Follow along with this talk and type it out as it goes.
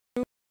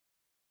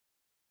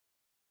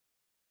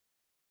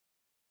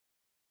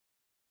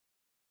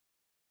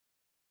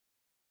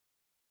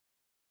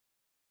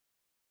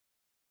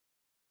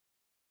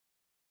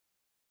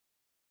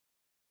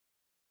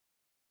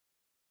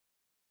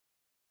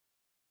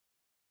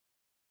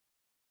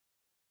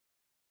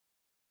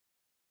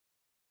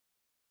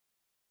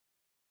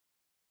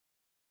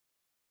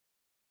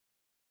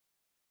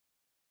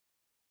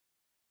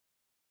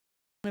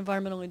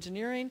Environmental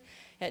Engineering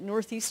at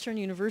Northeastern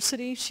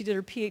University. She did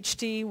her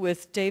PhD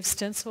with Dave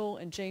Stencil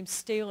and James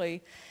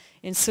Staley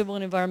in Civil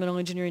and Environmental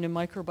Engineering and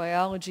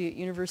Microbiology at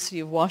University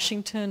of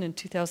Washington in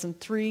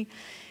 2003.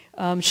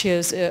 She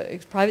has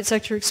private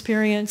sector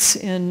experience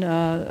in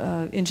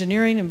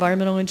engineering,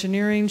 environmental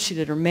engineering. She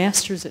did her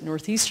master's at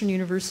Northeastern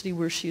University,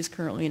 where she is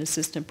currently an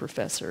assistant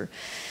professor.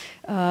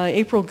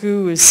 April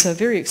Gu is a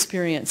very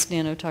experienced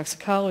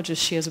nanotoxicologist.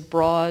 She has a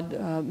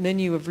broad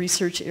menu of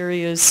research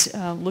areas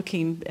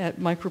looking at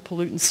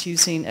micropollutants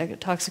using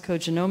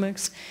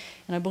Toxicogenomics.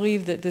 And I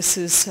believe that this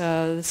is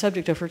the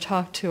subject of her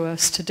talk to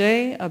us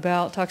today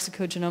about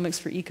toxicogenomics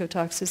for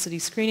ecotoxicity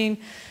screening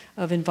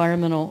of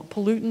environmental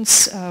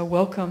pollutants.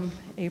 Welcome,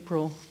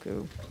 April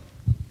Gu.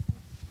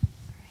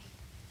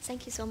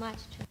 Thank you so much.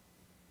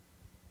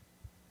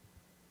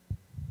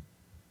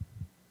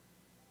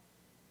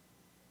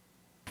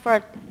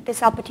 For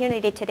this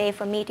opportunity today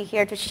for me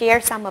to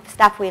share some of the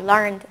stuff we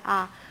learned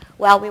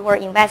while we were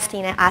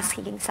investing and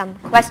asking some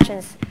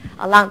questions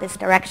along this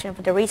direction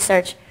of the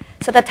research.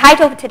 So the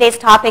title of today's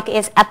topic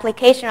is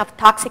Application of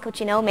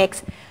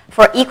Toxicogenomics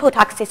for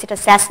Ecotoxicity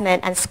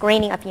Assessment and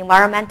Screening of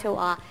Environmental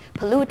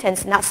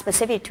Pollutants, not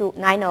specific to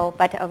nano,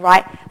 but a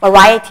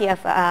variety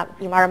of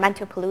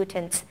environmental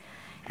pollutants.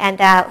 And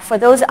for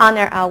those on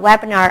our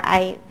webinar,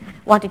 I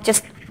want to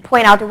just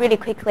point out really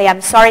quickly,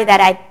 I'm sorry that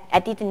I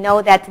didn't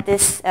know that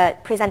this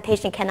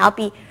presentation cannot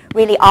be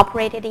really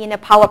operated in a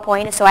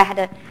PowerPoint, so I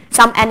had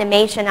some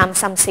animation on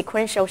some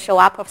sequential show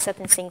up of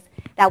certain things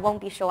that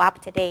won't be show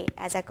up today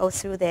as I go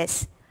through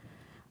this.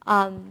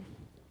 Okay.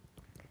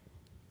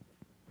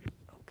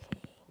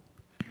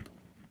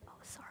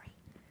 Oh, sorry.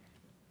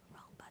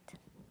 Wrong button.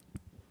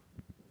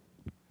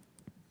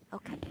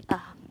 Okay.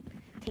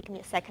 Take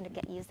me a second to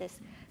get used to this.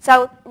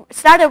 So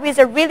started with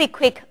a really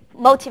quick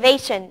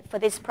motivation for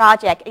this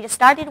project. It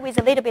started with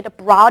a little bit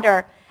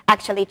broader,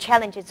 actually,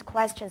 challenges,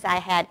 questions I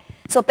had.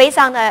 So based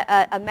on the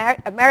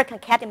American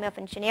Academy of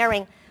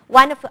Engineering,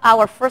 one of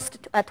our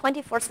first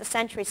 21st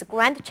century's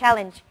grand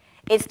challenge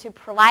is to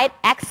provide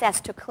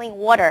access to clean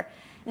water.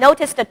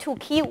 Notice the two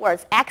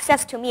keywords.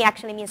 Access to me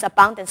actually means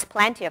abundance,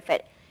 plenty of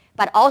it.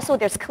 But also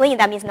there's clean.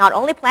 That means not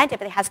only plenty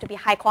of it, it has to be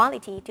high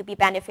quality to be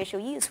beneficial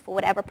use for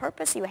whatever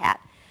purpose you have.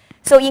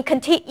 So in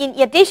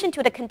addition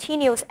to the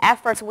continuous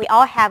efforts we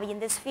all have in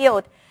this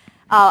field,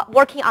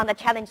 working on the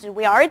challenges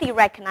we already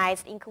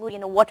recognized, including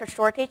the water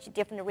shortage,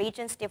 different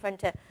regions,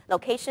 different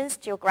locations,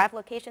 geographic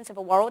locations of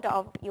the world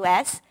of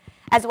U.S.,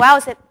 as well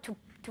as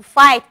to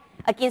fight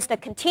against the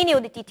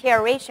continued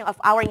deterioration of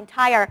our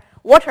entire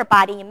water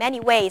body in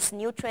many ways,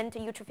 nutrient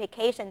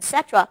eutrophication,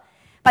 etc.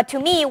 But to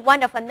me,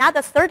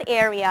 another third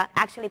area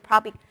actually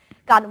probably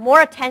got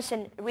more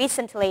attention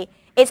recently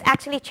is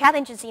actually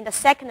challenges in the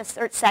second and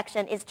third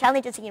section, is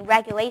challenges in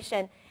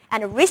regulation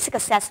and risk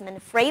assessment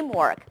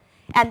framework.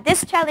 And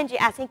this challenge,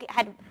 I think,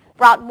 had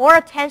brought more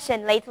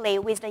attention lately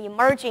with the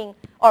emerging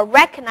or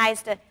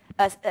recognized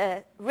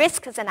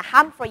risks and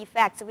harmful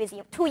effects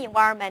to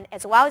environment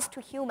as well as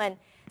to human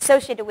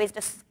associated with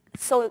the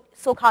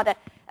so-called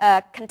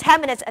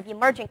contaminants of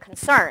emerging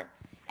concern.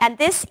 And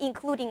this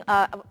including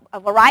a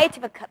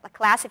variety of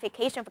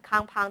classification of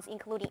compounds,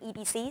 including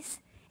EDCs,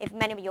 if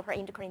many of you heard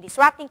endocrine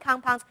disrupting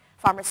compounds,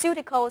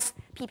 pharmaceuticals,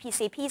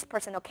 PPCPs,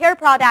 personal care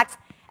products,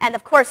 and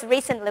of course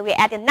recently we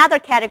added another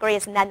category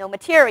is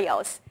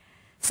nanomaterials.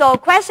 So the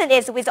question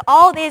is, with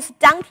all this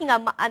dumping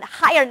a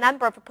higher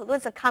number of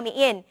pollutants coming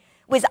in,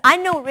 with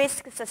unknown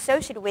risks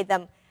associated with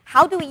them,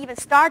 how do we even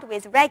start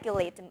with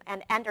regulate them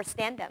and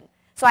understand them?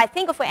 So I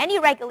think for any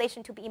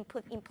regulation to be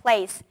put in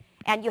place,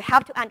 and you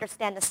have to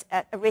understand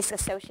the risk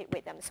associated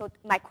with them. So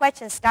my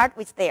questions start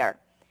with there.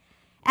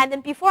 And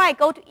then before I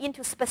go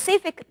into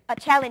specific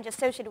challenge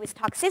associated with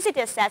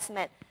toxicity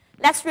assessment,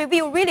 let's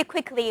review really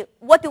quickly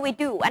what do we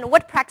do and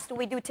what practice do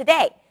we do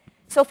today.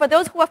 So for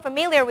those who are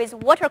familiar with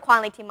water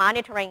quality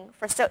monitoring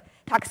for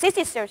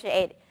toxicity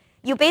associated,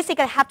 you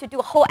basically have to do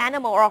a whole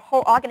animal or a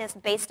whole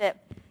organism based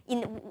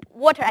in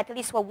water, at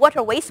least for water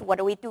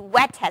wastewater, we do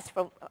wet tests,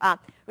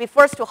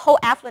 refers to whole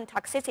effluent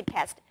toxicity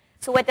test.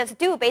 So what does it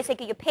do?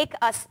 Basically, you pick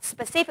a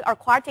specific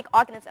aquatic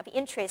organism of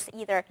interest,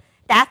 either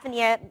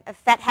Daphnia,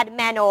 fathead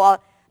minnow, or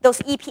those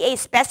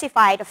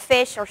EPA-specified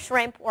fish or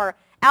shrimp or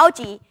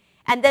algae,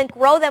 and then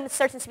grow them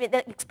certain speed,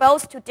 then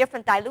expose to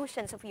different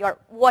dilutions of your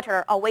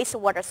water or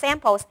wastewater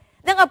samples,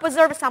 then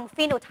observe some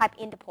phenotype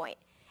endpoint.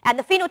 And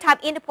the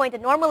phenotype endpoint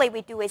that normally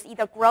we do is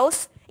either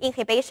growth,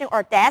 inhibition,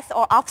 or death,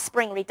 or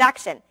offspring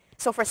reduction.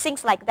 So for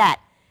things like that.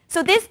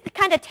 So this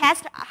kind of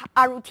tests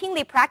are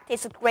routinely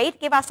practiced. Great,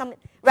 give us some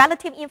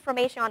relative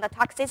information on the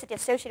toxicity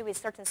associated with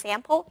certain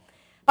sample.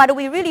 But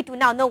we really do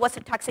not know what's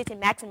the toxicity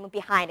maximum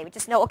behind it. We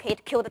just know, okay,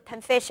 it killed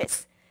 10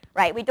 fishes,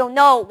 right? We don't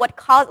know what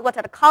are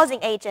the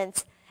causing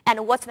agents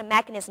and what's the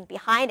mechanism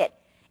behind it.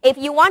 If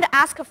you want to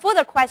ask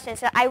further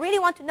questions, I really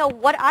want to know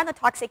what are the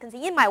toxins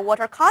in my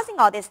water causing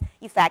all this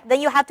effect, then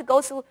you have to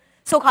go through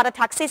so-called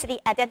toxicity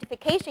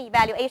identification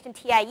evaluation,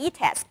 TIE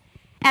test.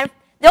 And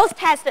those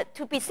tests,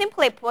 to be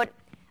simply put,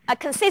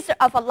 consists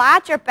of a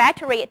larger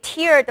battery, a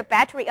tiered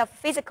battery of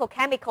physical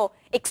chemical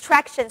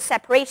extraction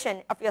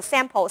separation of your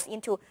samples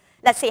into,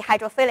 let's say,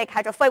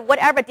 hydrophilic,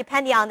 whatever,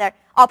 depending on the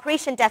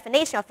operation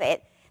definition of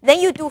it. Then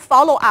you do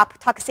follow-up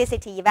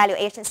toxicity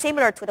evaluation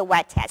similar to the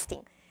wet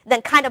testing.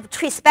 Then kind of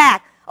trace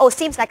back, oh,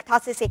 seems like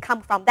toxicity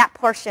come from that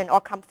portion or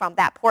come from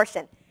that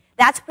portion.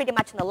 That's pretty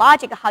much the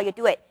logic of how you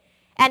do it.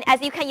 And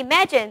as you can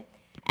imagine,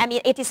 I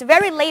mean, it is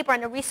very labor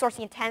and resource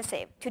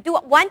intensive. To do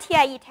one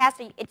TIE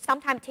test, it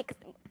sometimes takes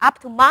up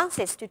to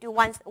months to do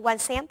one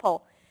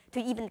sample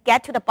to even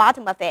get to the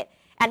bottom of it.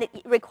 And it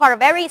requires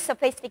very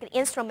sophisticated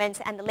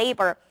instruments and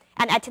labor.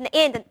 And at the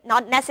end,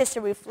 not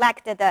necessarily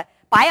reflect the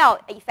bio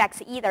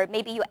effects either.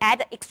 Maybe you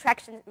add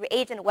extraction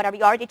reagent or whatever,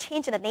 you already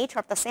change the nature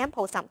of the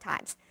sample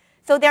sometimes.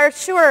 So there are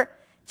sure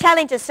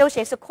challenges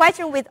associated. So the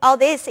question with all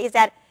this is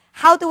that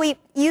how do we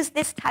use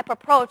this type of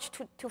approach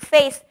to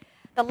face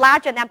the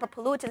larger number of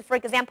pollutants? For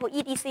example,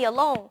 EDC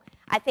alone,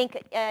 I think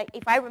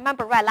if I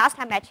remember right, last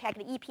time I checked,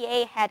 the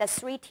EPA had a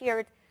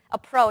 3-tiered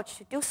approach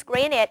to do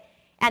screen it,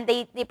 and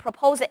they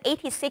proposed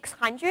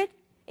 8,600,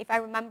 if I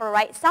remember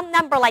right, some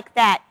number like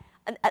that,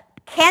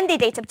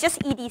 candidates of just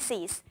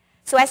EDCs.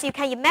 So as you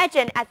can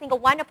imagine, I think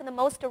one of the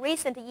most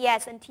recent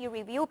ES&T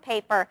review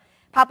paper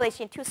published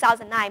in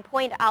 2009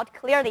 pointed out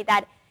clearly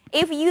that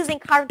if using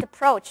current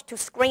approach to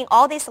screen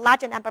all these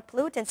larger number of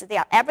pollutants, they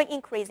are ever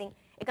increasing,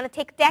 it's going to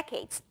take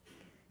decades.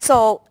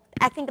 So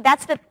I think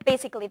that's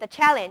basically the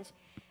challenge.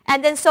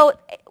 And then so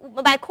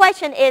my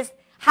question is,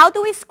 how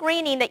do we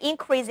screen in the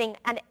increasing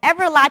and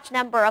ever large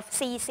number of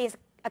CECs,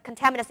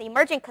 contaminants,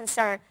 emerging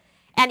concern,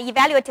 and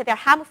evaluate their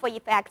harmful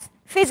effects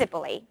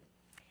feasibly?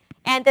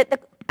 And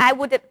I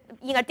would,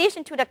 in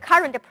addition to the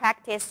current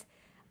practice,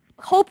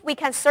 hope we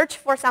can search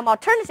for some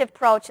alternative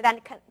approach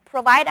that can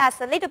provide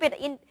us a little bit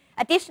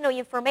additional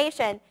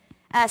information,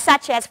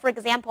 such as, for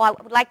example, I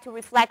would like to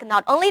reflect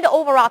not only the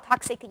overall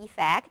toxic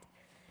effect,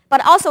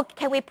 but also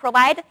can we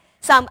provide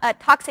some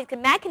toxic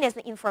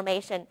mechanism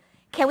information?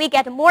 Can we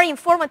get more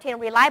informative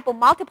and reliable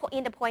multiple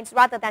endpoints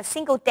rather than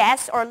single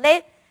deaths or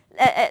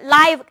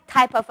live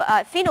type of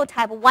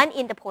phenotype one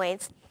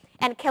endpoints?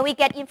 And can we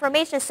get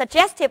information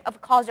suggestive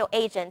of causal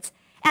agents?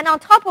 And on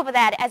top of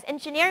that, as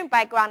engineering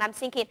background, I'm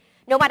thinking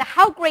no matter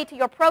how great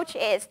your approach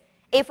is,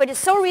 if it is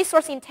so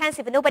resource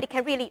intensive and nobody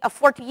can really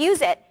afford to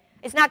use it,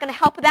 it's not going to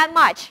help that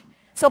much.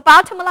 So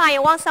bottom line, I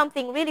want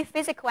something really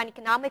physical and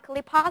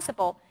economically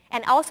possible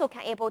and also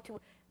can able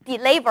to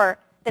deliver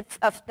the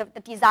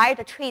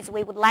desired traits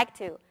we would like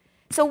to.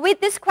 So with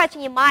this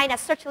question in mind,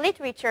 as search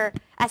literature,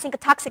 I think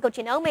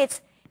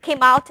toxicogenomics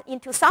came out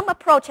into some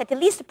approach at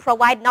least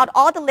provide not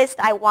all the list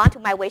I want to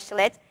my wish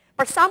list,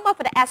 but some of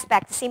the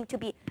aspects seem to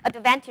be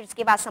advantageous,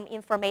 give us some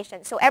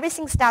information. So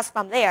everything starts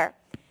from there.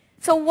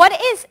 So what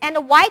is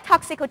and why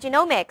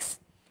toxicogenomics?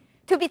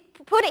 To be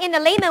put in the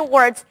layman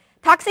words,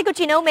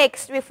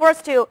 toxicogenomics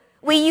refers to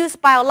we use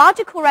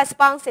biological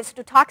responses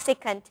to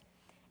toxicant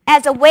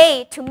as a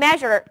way to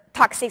measure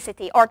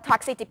toxicity or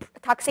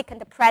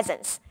toxicant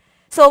presence.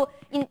 So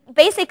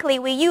basically,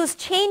 we use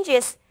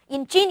changes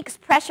in gene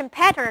expression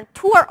pattern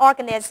to our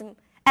organism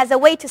as a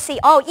way to see,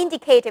 oh,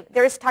 indicative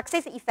there is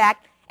toxicity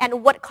effect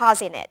and what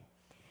causing it.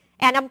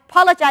 And I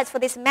apologize for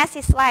this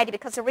messy slide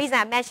because the reason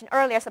I mentioned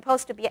earlier is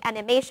supposed to be an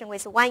animation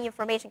with one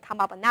information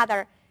come up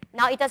another.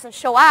 Now it doesn't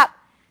show up.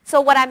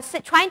 So what I'm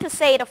trying to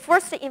say, the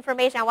first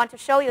information I want to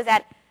show you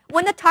that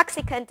when the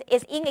toxicant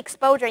is in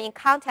exposure, in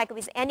contact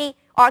with any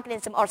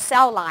organism or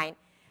cell line,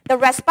 the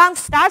response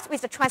starts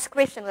with the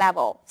transcription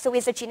level, so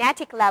with the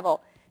genetic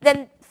level.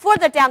 Then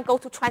further down go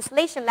to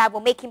translation level,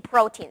 making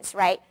proteins,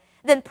 right?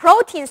 Then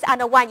proteins are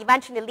the one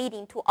eventually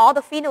leading to all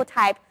the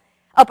phenotype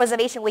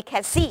observation we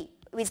can see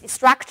with the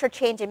structure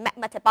change and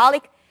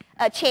metabolic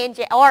change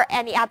or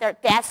any other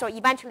deaths or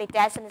eventually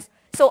deaths. And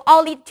so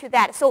all lead to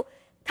that. So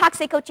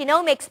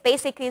toxicogenomics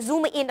basically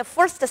zoom in the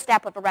first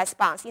step of the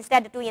response.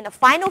 Instead of doing the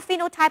final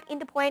phenotype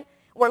endpoint,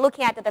 we're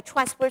looking at the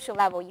transcription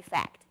level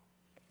effect.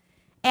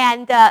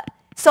 And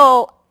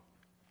so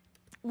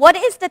what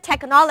is the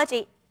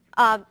technology?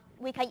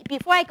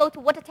 Before I go to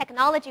what the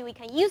technology we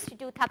can use to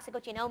do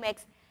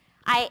toxicogenomics,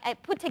 I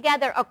put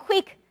together a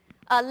quick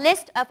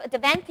list of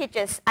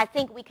advantages I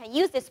think we can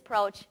use this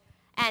approach.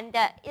 And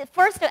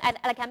first,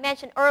 like I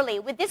mentioned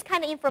earlier, with this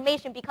kind of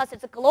information, because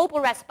it's a global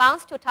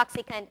response to a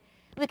toxicant,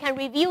 we can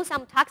review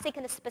some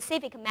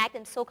toxicant-specific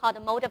mechanism,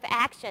 so-called mode of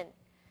action.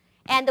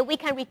 And we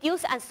can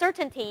reduce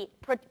uncertainty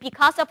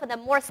because of the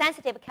more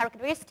sensitive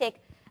characteristic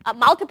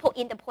multiple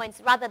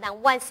endpoints rather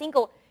than one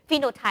single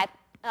phenotype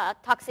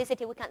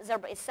toxicity we can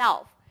observe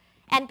itself.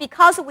 And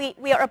because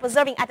we are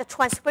observing at the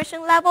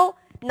transcription level,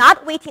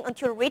 not waiting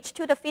until reach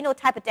to the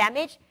phenotype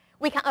damage,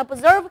 we can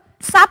observe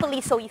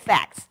sublethal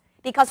effects.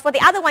 Because for the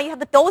other one, you have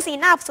the dose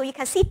enough so you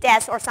can see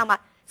death or some.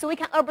 So we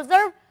can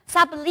observe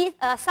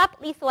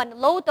sublethal and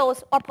low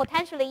dose or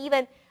potentially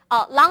even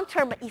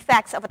long-term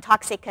effects of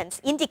toxicants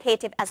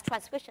indicated as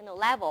transcriptional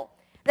level.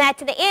 Then at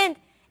the end,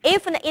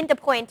 if an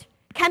endpoint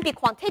can be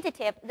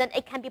quantitative, then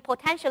it can be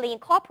potentially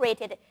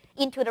incorporated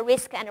into the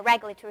risk and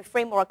regulatory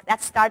framework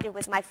that started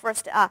with my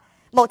first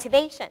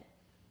motivation.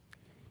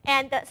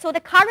 And so the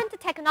current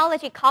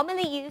technology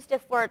commonly used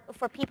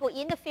for people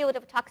in the field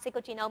of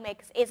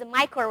toxicogenomics is a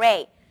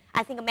microarray.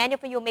 I think many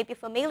of you may be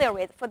familiar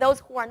with. For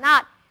those who are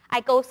not, I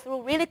go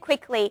through really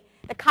quickly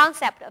the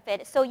concept of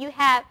it. So you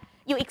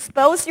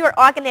expose your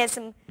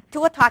organism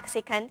to a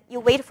toxicant, you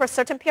wait for a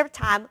certain period of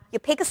time, you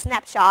pick a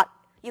snapshot,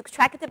 you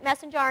extract the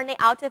messenger RNA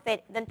out of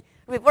it, then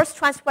reverse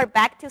transfer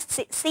back to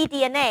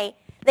cDNA,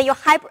 then you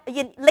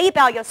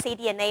label your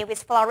cDNA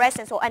with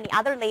fluorescence or any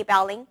other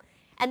labeling,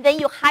 and then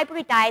you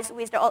hybridize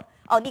with the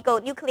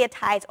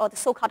oligonucleotides or the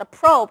so-called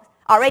probes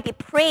already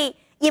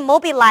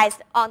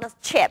pre-immobilized on the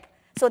chip.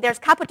 So there's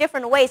a couple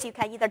different ways you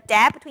can either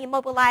dab to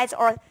immobilize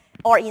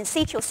or in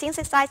situ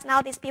synthesize.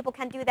 Now these people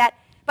can do that.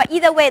 But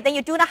either way, then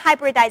you do the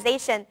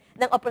hybridization,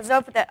 then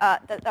observe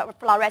the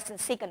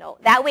fluorescent signal.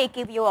 That way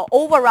give you an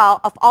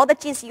overall of all the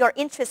genes you're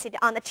interested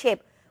on the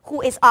chip,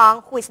 who is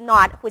on, who is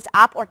not, who is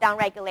up or down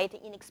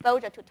regulated in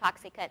exposure to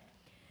toxicant.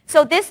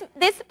 So this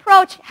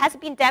approach has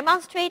been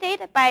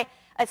demonstrated by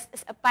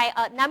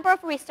a number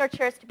of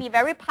researchers to be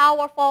very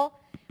powerful.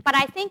 But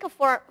I think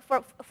for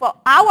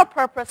our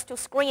purpose to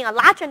screen a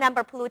larger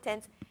number of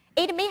pollutants,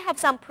 it may have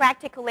some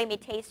practical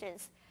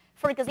limitations.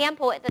 For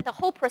example, the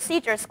whole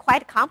procedure is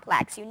quite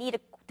complex. You need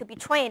to be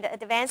trained,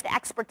 advanced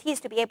expertise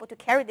to be able to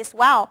carry this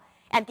well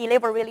and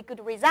deliver really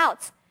good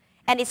results.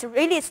 And it's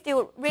really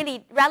still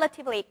really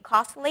relatively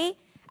costly.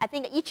 I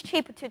think each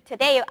chip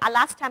today,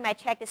 last time I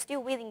checked, is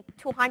still within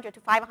 $200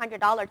 to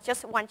 $500,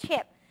 just one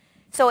chip.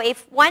 So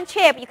if one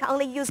chip, you can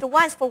only use it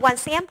once for one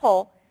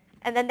sample,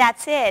 and then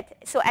that's it.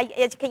 So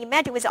as you can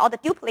imagine, with all the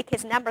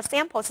duplicates, number of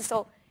samples,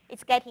 so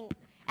it's getting,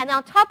 and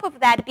on top of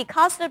that,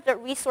 because of the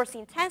resource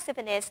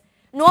intensiveness,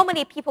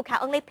 normally people can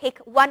only pick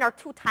 1 or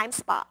 2 time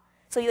spot.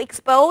 So you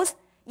expose,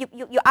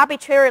 you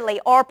arbitrarily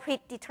or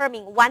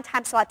predetermine one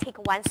time slot, take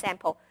one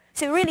sample.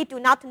 So you really do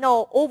not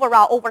know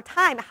overall over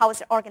time how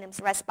the organisms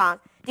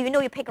respond. Do you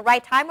know you pick the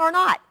right time or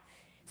not?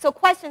 So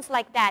questions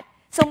like that.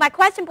 So my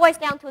question boils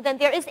down to then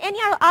there is any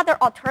other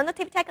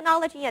alternative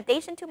technology in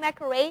addition to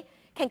microarray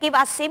can give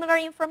us similar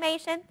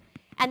information.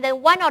 And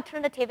then one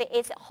alternative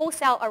is a whole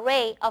cell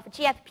array of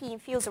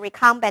GFP-infused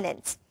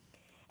recombinants.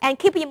 And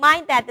keep in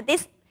mind that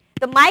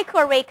the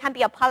microarray can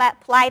be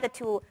applied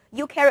to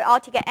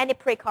eukaryotic and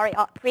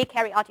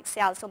prekaryotic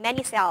cells, so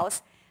many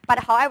cells.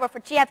 But however, for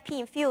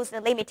GFP-infused,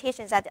 the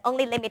limitations are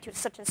only limited to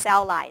certain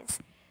cell lines.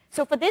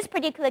 So for this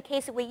particular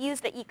case, we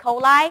use the E.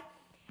 coli.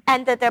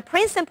 And the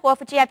principle of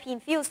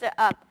GFP-infused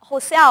whole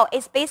cell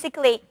is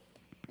basically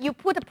you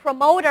put a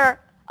promoter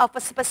of a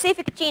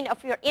specific gene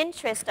of your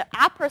interest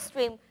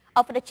upstream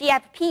of the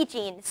GFP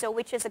gene, so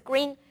which is a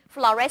green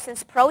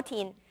fluorescence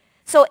protein.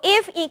 So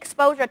if in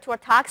exposure to a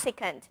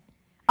toxicant,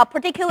 a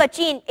particular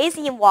gene is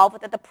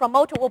involved, the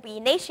promoter will be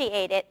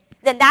initiated,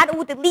 then that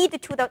would lead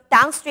to the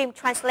downstream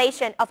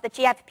translation of the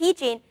GFP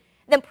gene,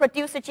 then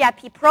produce a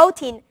GFP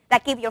protein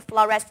that gives you a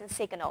fluorescent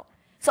signal.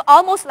 So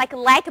almost like a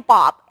light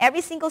bulb,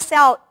 every single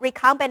cell,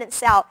 recombinant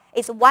cell,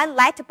 is one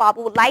light bulb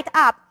will light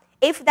up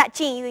if that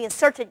gene you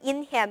inserted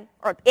in him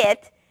or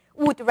it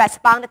would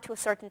respond to a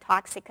certain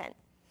toxicant.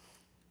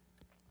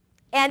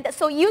 And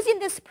so using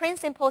this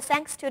principle,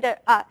 thanks to the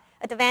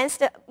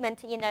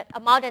advancement in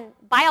modern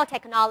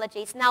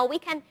biotechnologies, now we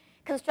can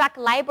construct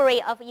a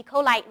library of E.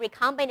 coli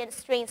recombinant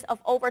strains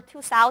of over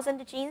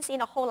 2,000 genes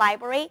in a whole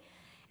library,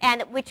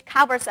 and which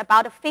covers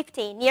about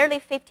nearly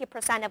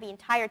 50% of the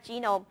entire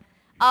genome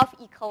of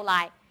E.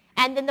 coli.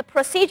 And then the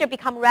procedure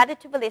becomes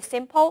relatively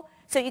simple,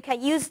 so you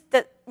can use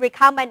the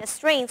recombinant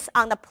strains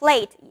on the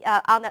plate,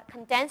 on the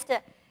condensed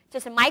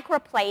just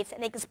microplates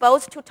and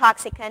expose to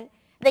toxicant.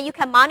 Then you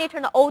can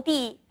monitor the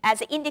OD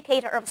as an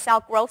indicator of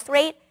cell growth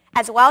rate,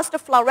 as well as the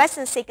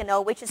fluorescence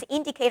signal, which is an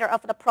indicator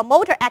of the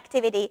promoter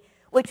activity,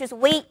 which is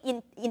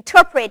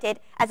interpreted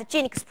as a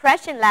gene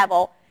expression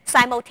level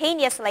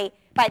simultaneously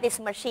by this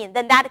machine.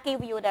 Then that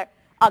gives you the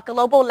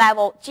global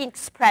level gene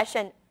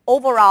expression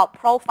overall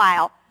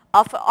profile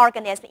of an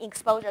organism in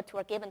exposure to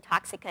a given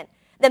toxicant.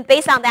 Then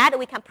based on that,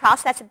 we can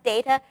process the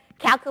data,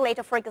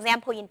 calculate, for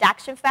example,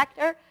 induction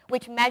factor,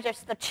 which measures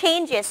the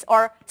changes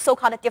or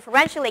so-called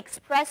differentially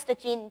expressed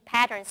gene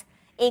patterns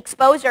in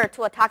exposure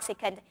to a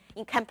toxicant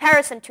in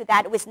comparison to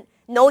that with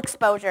no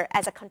exposure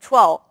as a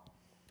control.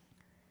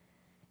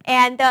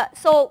 And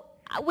so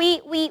we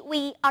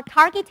are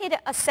targeted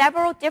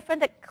several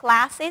different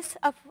classes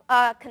of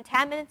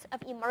contaminants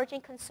of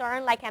emerging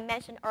concern, like I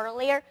mentioned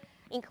earlier,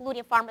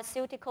 including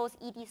pharmaceuticals,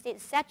 EDC,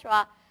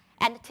 etc.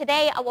 And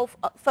today I will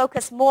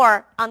focus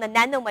more on the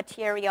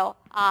nanomaterial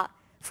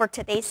for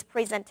today's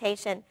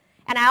presentation.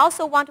 And I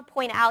also want to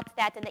point out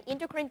that the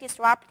endocrine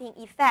disrupting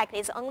effect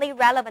is only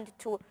relevant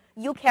to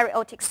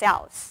eukaryotic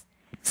cells.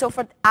 So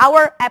for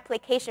our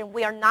application,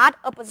 we are not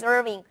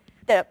observing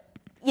the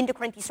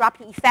endocrine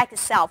disrupting effect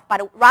itself,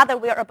 but rather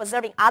we are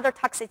observing other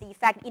toxicity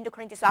effect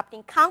endocrine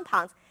disrupting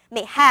compounds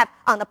may have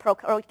on the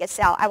prokaryotic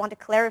cell. I want to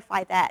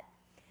clarify that.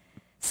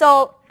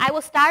 So I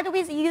will start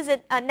with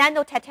using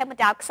nano-titanium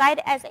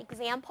dioxide as an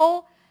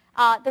example.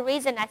 The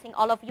reason I think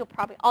all of you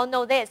probably all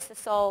know this,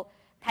 so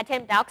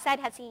titanium dioxide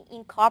has been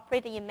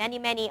incorporated in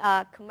many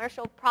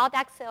commercial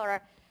products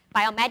or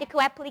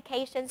biomedical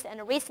applications, and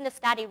a recent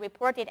study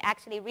reported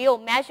actually real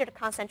measured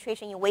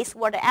concentration in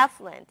wastewater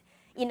effluent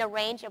in a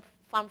range of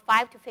from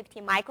 5 to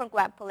 15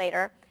 microgram per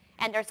liter.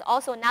 And there's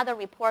also another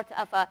report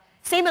of a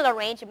similar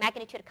range of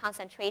magnitude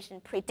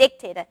concentration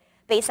predicted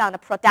based on the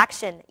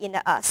production in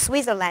the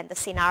Switzerland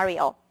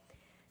scenario.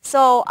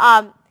 So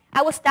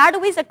I will start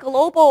with a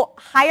global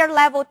higher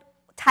level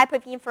type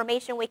of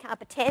information we can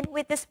obtain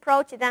with this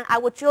approach. Then I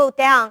will drill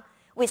down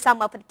with some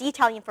of the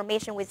detailed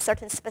information with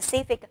certain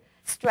specific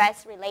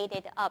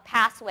stress-related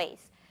pathways.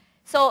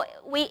 So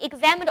we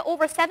examined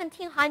over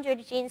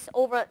 1,700 genes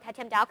over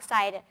titanium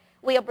dioxide.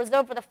 We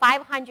observed the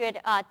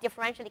 500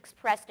 differentially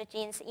expressed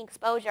genes in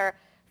exposure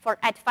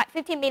at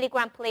 15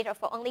 milligram per liter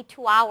for only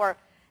 2 hours.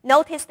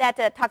 Notice that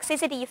the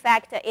toxicity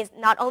effect is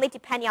not only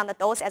depending on the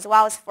dose as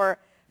well as for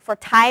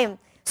time.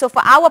 So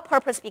for our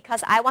purpose,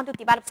 because I want to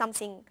develop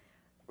something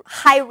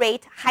high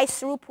rate, high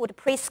throughput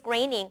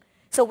pre-screening,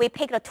 so we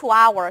picked 2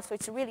 hours, so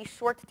it's a really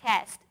short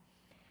test.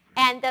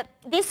 And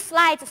these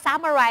slides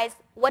summarize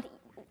what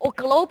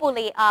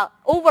globally,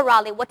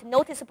 overall, what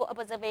noticeable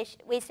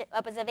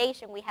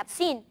observation we have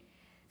seen.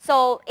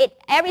 So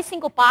every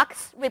single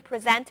box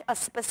represents a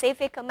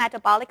specific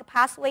metabolic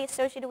pathway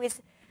associated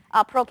with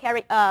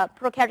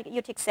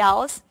prokaryotic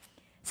cells.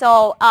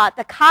 So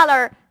the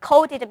color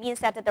coded means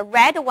that the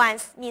red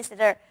ones means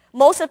that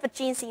most of the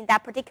genes in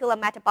that particular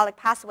metabolic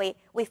pathway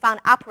we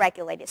found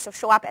upregulated, so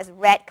show up as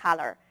red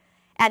color.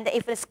 And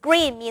if it's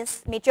green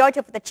means majority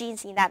of the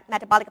genes in that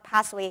metabolic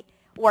pathway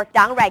were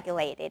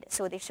downregulated,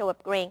 so they show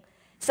up green.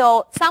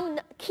 So some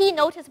key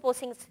noticeable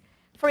things,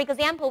 for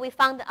example, we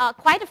found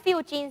quite a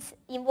few genes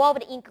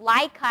involved in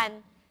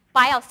glycan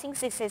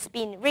biosynthesis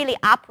being really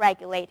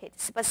upregulated,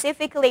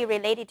 specifically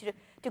related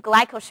to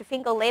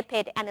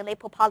glycosphingolipid and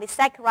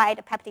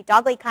lipopolysaccharide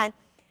peptidoglycan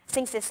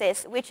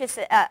synthesis, which is,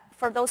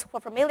 for those who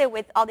are familiar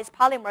with all these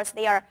polymers,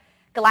 they are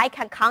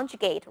glycan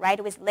conjugate,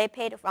 right, with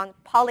lipid from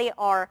poly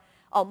or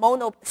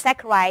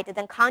monosaccharide,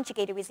 then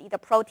conjugated with either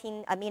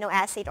protein, amino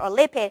acid, or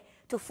lipid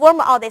to form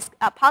all these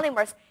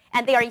polymers.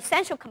 And they are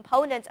essential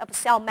components of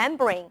cell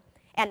membrane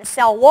and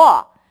cell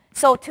wall.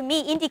 So to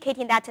me,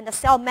 indicating that in the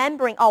cell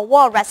membrane or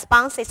wall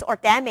responses or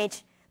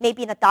damage may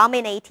be the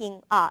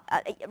dominating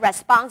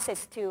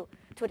responses to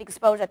the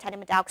exposure to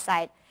titanium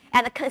dioxide.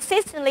 And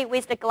consistently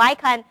with the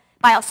glycan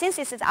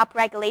biosynthesis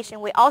upregulation,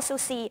 we also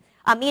see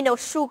amino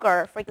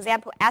sugar, for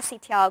example,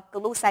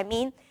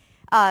 acetylglucosamine.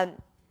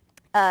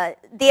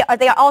 They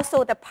are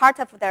also the part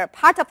of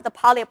the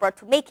polymer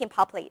to making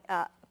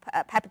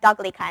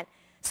peptidoglycan.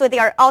 So they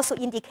are also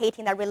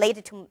indicating that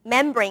related to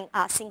membrane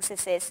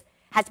synthesis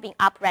has been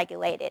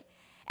upregulated.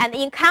 And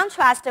in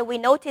contrast, we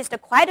noticed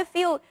quite a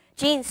few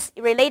genes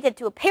related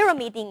to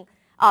pyrimidine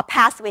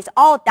pathways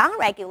all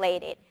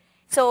downregulated.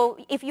 So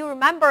if you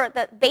remember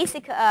the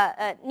basic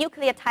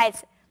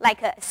nucleotides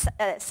like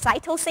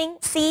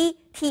cytosine, C,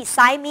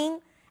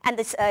 T-thymine, and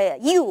this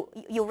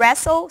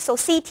uracil, so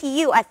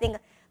CTU, I think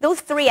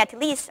those three at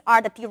least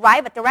are the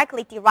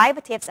directly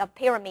derivatives of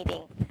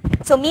pyrimidine.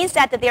 So it means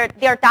that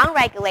they're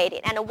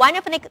downregulated. And one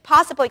of the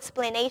possible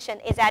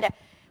explanation is that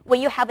when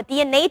you have a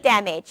DNA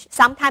damage,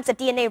 sometimes a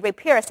DNA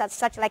repair,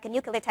 such like a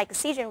nucleotide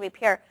excision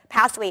repair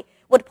pathway,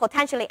 would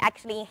potentially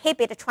actually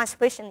inhibit the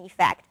transcription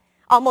effect.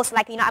 Almost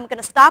like, I'm going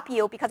to stop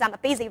you because I'm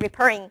busy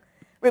repairing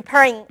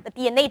the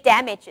DNA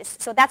damages.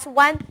 So that's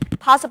one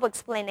possible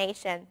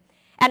explanation.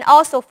 And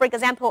also, for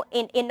example,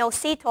 in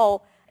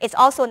inositol, it's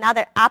also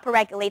another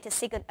upregulated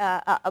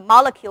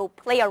molecule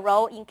play a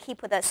role in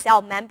keep the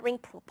cell membrane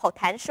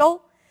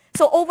potential.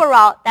 So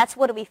overall, that's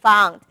what we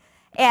found.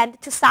 And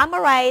to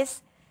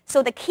summarize,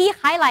 so the key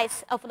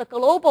highlights of the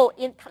global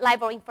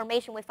level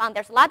information we found,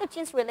 there's a lot of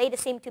genes related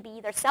seem to be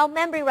either cell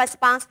membrane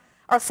response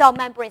or cell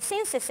membrane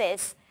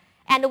synthesis.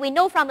 And we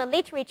know from the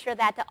literature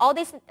that all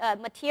these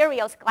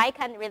materials,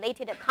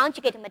 glycan-related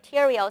conjugate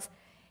materials,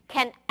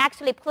 can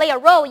actually play a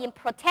role in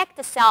protect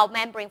the cell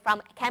membrane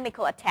from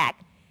chemical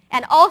attack,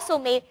 and also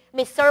may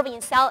serve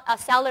in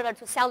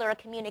cellular-to-cellular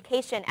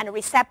communication and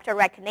receptor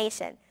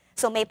recognition,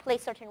 so may play a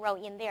certain role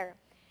in there.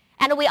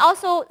 And we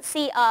also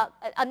see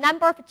a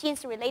number of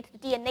genes related to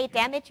DNA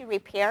damage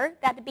repair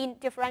that have been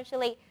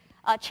differentially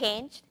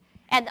changed,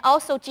 and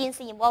also genes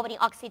involved in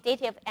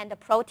oxidative and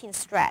protein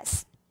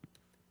stress.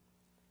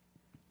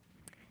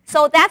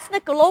 So that's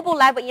the global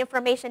level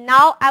information.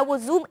 Now I will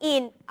zoom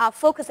in,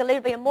 focus a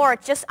little bit more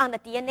just on the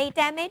DNA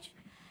damage.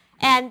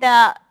 And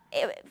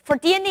for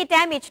DNA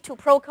damage to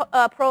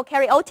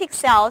prokaryotic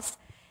cells,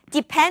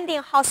 depending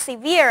on how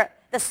severe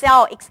the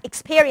cell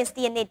experiences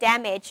DNA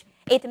damage,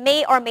 it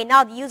may or may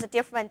not use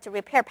different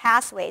repair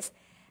pathways.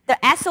 The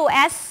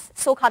SOS,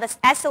 so-called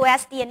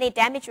SOS DNA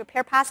damage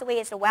repair pathway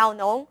is well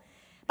known,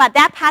 but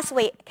that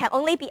pathway can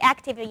only be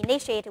actively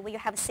initiated when you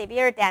have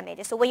severe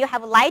damage. So when you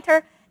have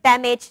lighter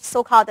damage,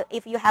 so-called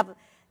if you have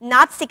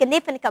not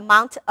significant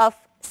amount of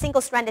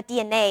single-stranded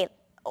DNA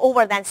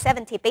over than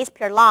 70 base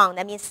pair long,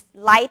 that means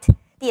light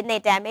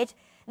DNA damage,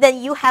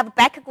 then you have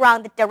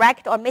background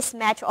direct or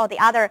mismatch or the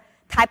other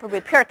type of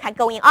repair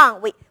going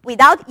on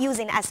without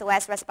using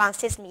SOS response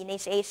system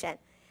initiation.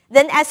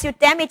 Then as your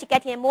damage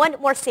getting more and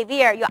more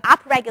severe, your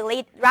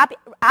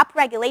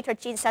upregulator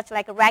genes such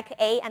like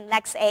REC-A and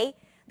LEX-A,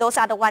 those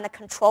are the ones that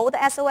control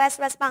the SOS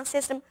response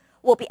system,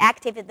 will be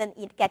activated, then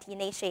it get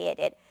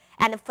initiated.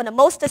 And for the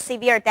most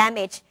severe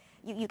damage,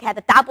 you have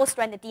the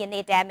double-stranded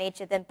DNA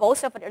damage, then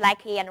both of the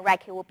LEC-A and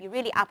REC-A will be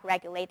really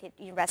upregulated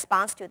in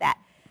response to that.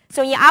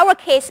 So in our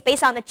case,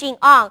 based on the gene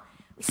on,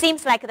 it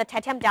seems like the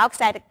titanium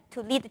dioxide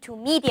to lead to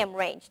medium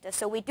range.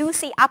 So we do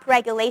see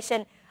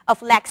upregulation of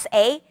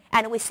LEX-A,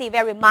 and we see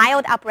very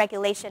mild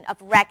upregulation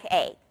of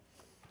REC-A.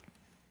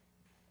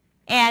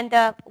 And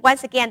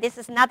once again, this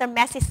is another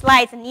messy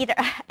slide, need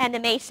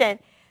animation.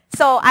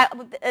 So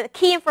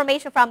key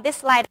information from this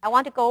slide I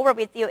want to go over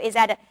with you is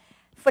that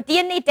for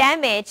DNA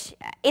damage,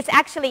 it's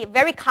actually a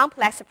very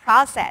complex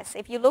process.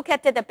 If you look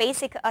at the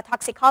basic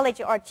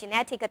toxicology or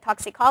genetic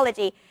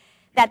toxicology,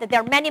 that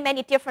there are many,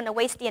 many different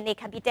ways DNA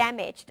can be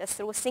damaged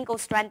through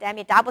single-strand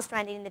damage,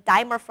 double-strand in the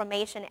dimer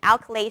formation,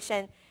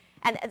 alkylation,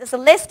 and there's a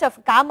list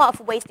of gamma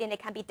of ways DNA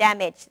can be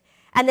damaged.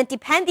 And then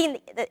depending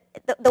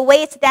the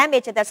way it's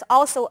damaged, there's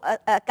also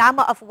a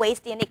gamma of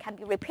ways DNA can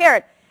be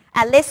repaired.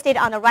 Listed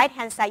on the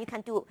right-hand side, you can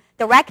do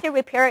directly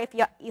repair if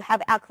you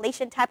have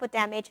alkylation type of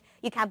damage.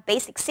 You can have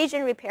base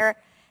excision repair.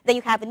 Then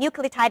you have a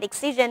nucleotide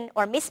excision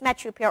or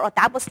mismatch repair or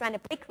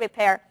double-stranded break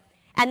repair.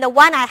 And the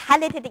one I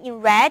highlighted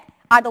in red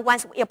are the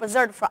ones we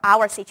observed for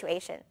our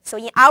situation. So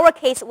in our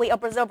case, we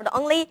observed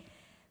only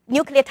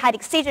nucleotide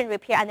excision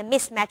repair and the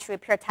mismatch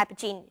repair type of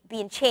gene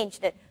being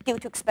changed due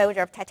to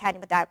exposure of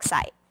titanium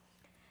dioxide.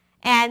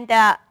 And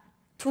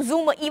to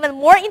zoom even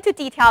more into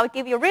detail, I'll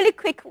give you a really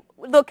quick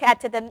look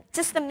at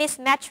just the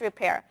mismatch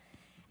repair.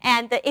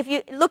 And if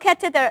you look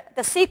at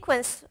the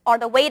sequence or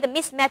the way the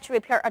mismatch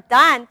repair are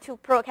done to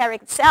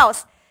prokaryotic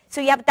cells, so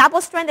you have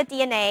double-stranded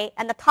DNA,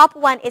 and the top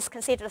one is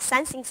considered a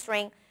sensing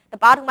string. The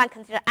bottom one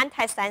considered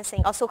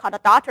anti-sensing, or so-called a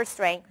daughter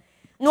string.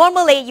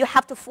 Normally, you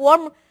have to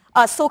form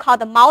a so-called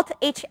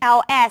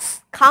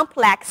MALT-HLS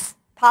complex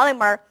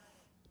polymer,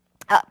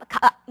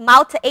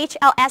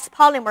 MALT-HLS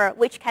polymer,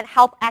 which can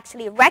help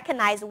actually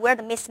recognize where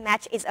the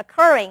mismatch is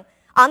occurring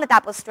on the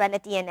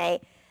double-stranded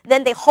DNA.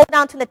 Then they hold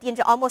on to the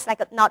DNA almost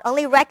like not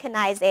only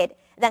recognize it,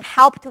 then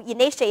help to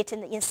initiate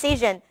an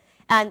incision,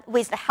 and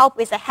with the help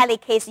with the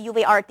helicase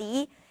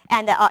UVRD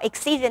and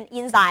excision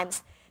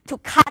enzymes to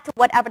cut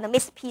whatever the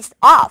missed piece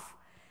off.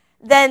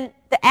 Then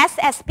the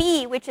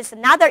SSB, which is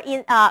another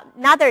gene,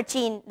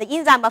 the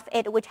enzyme of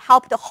it, which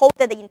help to hold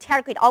the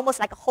integrate,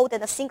 almost like holding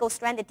the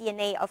single-stranded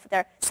DNA of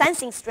the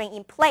sensing string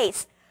in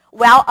place,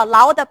 while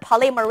allow the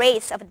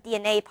polymerase of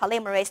DNA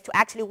polymerase to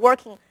actually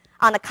working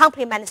on the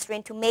complement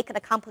string to make the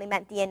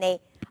complement DNA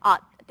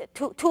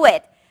to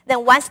it.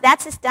 Then once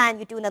that is done,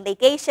 you do the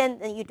ligation,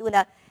 then you do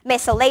the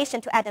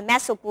methylation to add a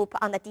methyl group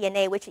on the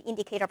DNA, which is an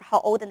indicator of how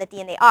old the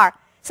DNA are.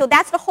 So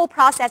that's the whole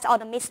process. All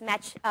the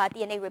mismatch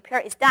DNA repair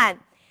is done.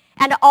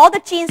 And all the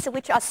genes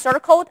which are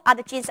circled are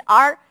the genes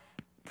are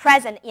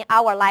present in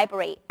our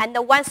library. And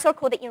the ones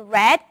circled in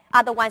red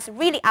are the ones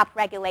really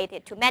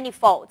upregulated to many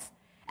folds.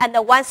 And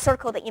the ones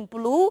circled in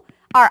blue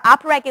are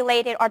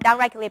upregulated or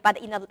downregulated, but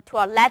to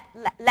a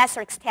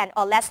lesser extent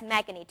or less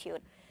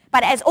magnitude.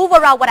 But as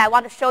overall, what I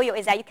want to show you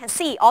is that you can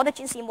see all the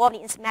genes involved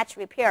in mismatch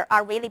repair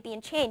are really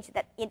being changed.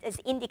 That it is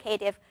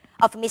indicative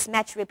of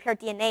mismatch repair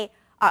DNA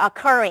are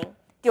occurring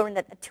during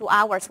the 2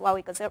 hours while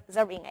we're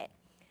observing it.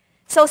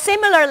 So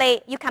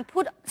similarly, you can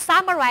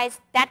summarize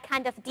that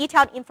kind of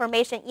detailed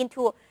information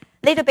into a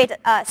little bit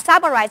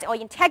summarized or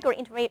integral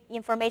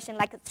information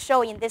like it's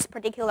shown in this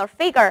particular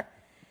figure.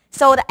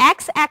 So the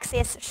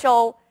x-axis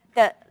show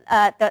the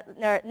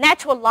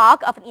natural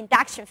log of an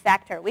induction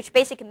factor, which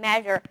basically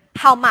measure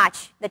how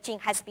much the gene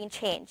has been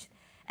changed.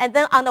 And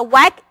then on the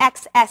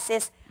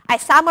y-axis, I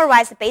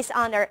summarize based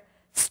on the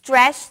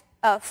stress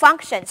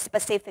function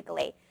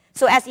specifically.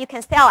 So as you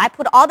can tell, I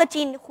put all the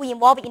genes who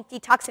involved in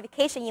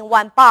detoxification in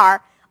one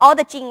bar, all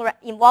the genes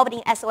involved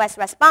in SOS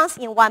response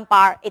in one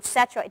bar,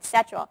 etc.,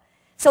 etc.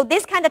 So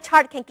this kind of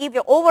chart can give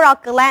you overall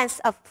glance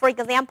of, for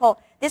example,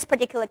 this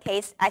particular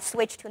case, I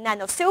switched to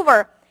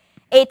nanosilver.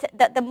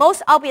 The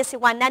most obvious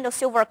one,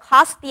 nanosilver,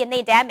 caused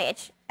DNA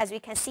damage. As we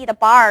can see, the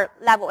bar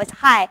level is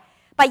high.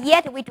 But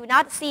yet, we do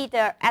not see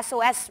the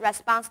SOS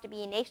response to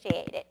be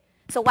initiated.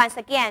 So once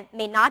again,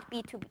 may not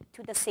be to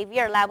the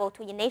severe level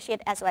to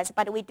initiate SOS,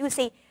 but we do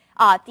see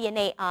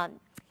DNA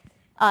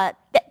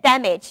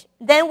damage.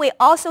 Then we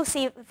also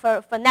see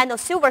for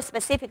nanosilver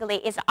specifically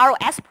is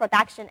ROS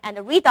production and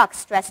the redox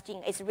stress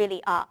gene is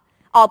really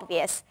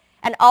obvious.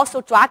 And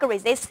also drug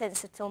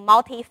resistance to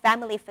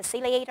multi-family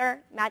facilitator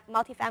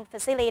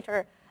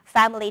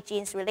family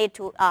genes related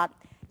to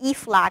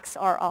efflux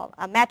or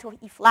a metal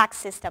efflux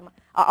system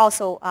are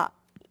also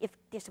if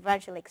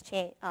differentially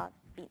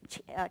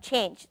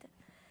changed.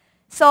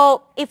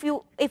 So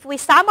if we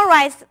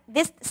summarize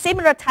this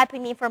similar type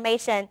of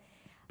information,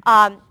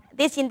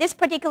 in this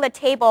particular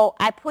table,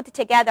 I put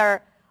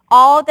together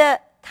all the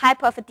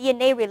type of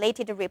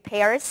DNA-related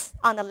repairs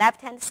on the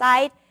left-hand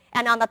side,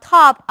 and on the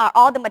top are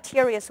all the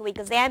materials we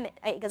examined.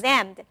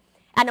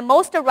 And the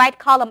most right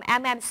column,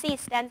 MMC,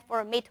 stands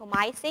for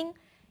mitomycin.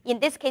 In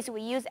this case,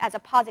 we use as a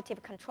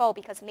positive control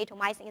because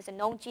mitomycin is a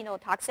known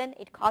genotoxin.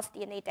 It causes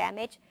DNA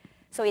damage.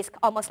 So it's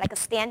almost like a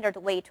standard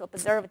way to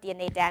observe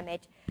DNA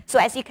damage. So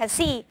as you can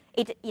see,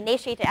 it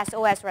initiated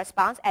SOS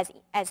response as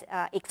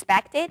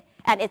expected,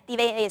 and its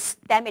DNA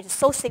damage is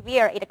so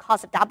severe it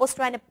causes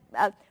double-strand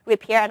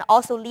repair and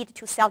also lead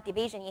to cell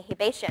division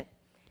inhibition.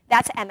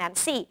 That's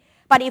MMC.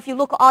 But if you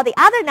look at all the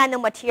other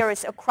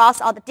nanomaterials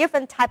across all the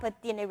different types of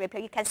DNA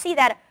repair, you can see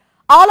that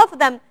all of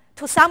them,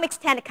 to some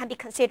extent, can be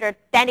considered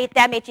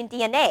damaging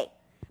DNA.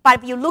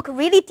 But if you look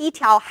really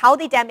detailed how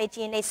they damage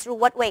DNA through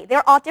what way,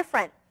 they're all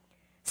different.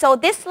 So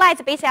this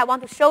slide, basically, I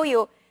want to show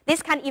you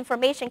this kind of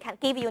information can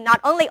give you not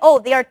only, oh,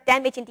 they're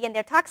damaging DNA,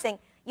 they're toxin,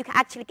 you can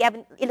actually get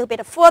a little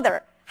bit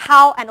further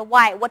how and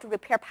why, what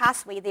repair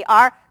pathway they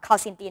are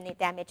causing DNA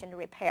damage and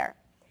repair.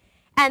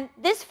 And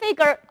this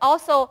figure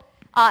also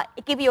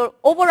give you an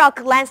overall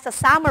glance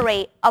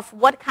summary of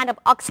what kind of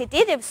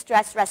oxidative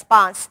stress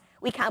response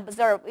we can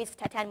observe with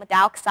titanium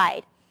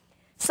dioxide.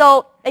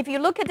 So if you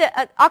look at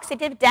the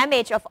oxidative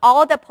damage of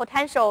all the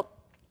potential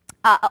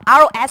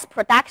ROS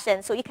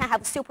production, so you can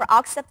have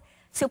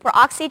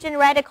superoxygen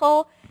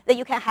radical, then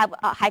you can have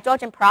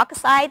hydrogen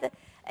peroxide,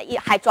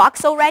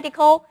 hydroxyl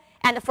radical,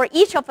 and for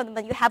each of them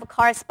you have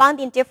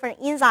corresponding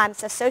different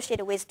enzymes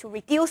associated with to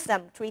reduce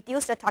them, to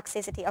reduce the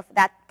toxicity of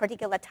that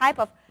particular type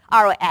of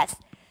ROS.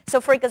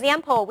 So for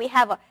example, we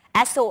have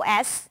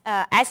SOS,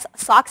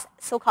 SOX,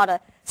 so-called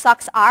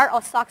SOX-R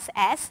or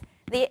SOX-S.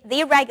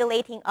 They're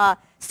regulating a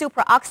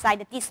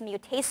superoxide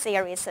dismutase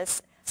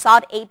series,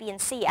 salt A, B,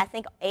 and C. I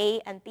think A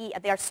and B,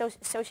 they are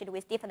associated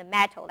with different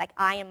metal, like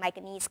iron,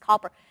 manganese,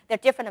 copper. They're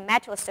different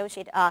metal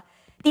associated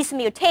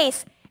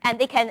dismutase, and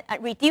they can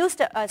reduce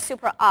the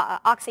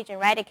superoxygen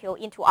radical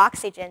into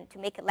oxygen to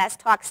make it less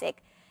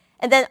toxic.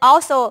 And then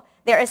also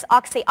there is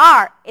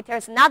OxyR.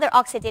 There's another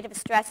oxidative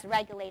stress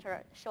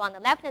regulator shown on the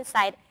left-hand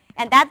side,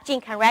 and that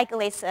gene can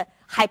regulate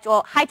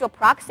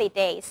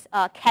hydroperoxidase,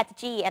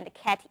 CAT-G and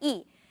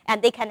CAT-E,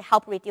 and they can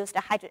help reduce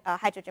the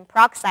hydrogen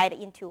peroxide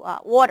into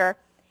water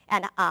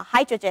and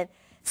hydrogen.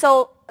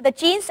 So the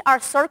genes are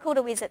circled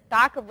with a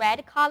dark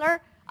red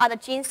color are the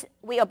genes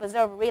we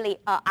observe really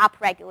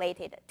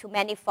upregulated to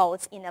many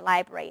folds in the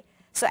library.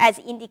 So as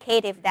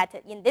indicative that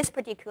in this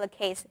particular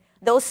case,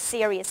 those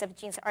series of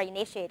genes are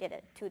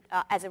initiated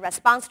as a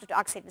response to the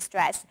oxidative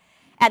stress.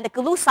 And the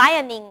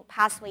glucyanine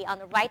pathway on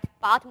the right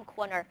bottom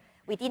corner,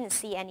 we didn't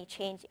see any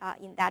change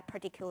in that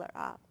particular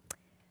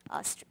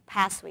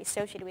pathway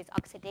associated with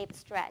oxidative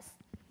stress.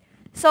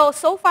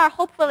 So far,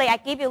 hopefully, I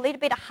gave you a little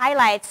bit of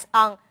highlights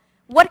on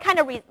what kind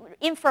of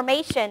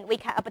information we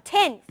can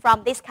obtain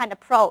from this kind of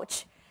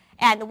approach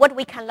and what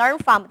we can learn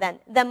from them.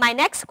 Then my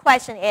next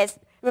question is,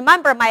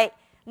 remember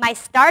my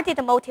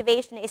started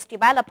motivation is to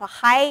develop a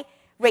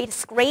high-rate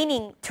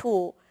screening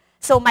tool.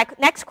 So my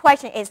next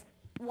question is,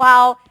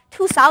 while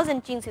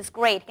 2,000 genes is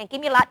great, can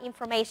give me a lot of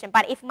information,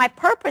 but if my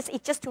purpose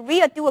is just to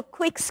really do a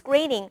quick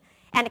screening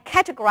and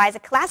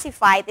categorize,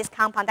 classify this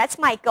compound, that's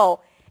my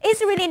goal. Is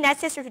it really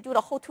necessary to do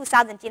the whole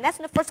 2,000 genes? That's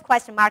the first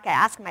question mark I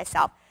ask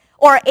myself.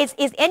 Or is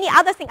any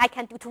other thing I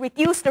can do to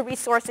reduce the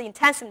resource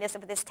intensiveness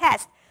of this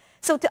test?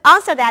 So to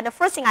answer that, the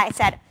first thing I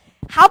said,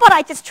 how about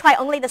I just try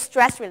only the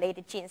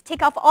stress-related genes?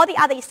 Take off all the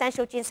other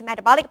essential genes,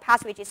 metabolic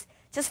pathways,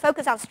 just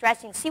focus on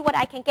stress genes, see what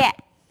I can get.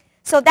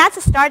 So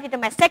that's started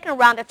my second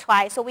round of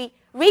try. So we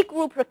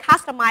regroup or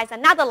customize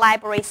another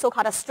library,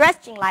 so-called a stress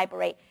gene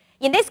library.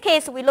 In this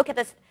case, we look at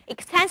this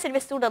extensively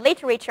through the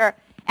literature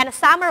and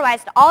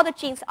summarized all the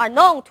genes are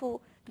known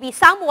to be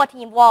somewhat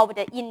involved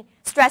in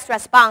stress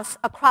response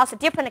across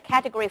different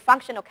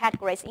functional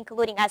categories,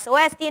 including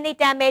SOS, DNA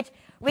damage,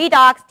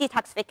 redox,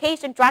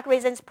 detoxification, drug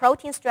resistance,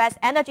 protein stress,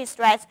 energy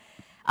stress,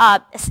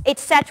 et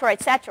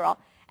cetera,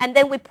 And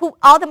then we put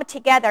all of them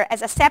together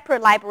as a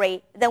separate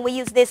library. Then we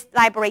use this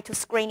library to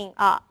screening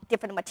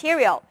different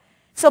material.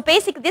 So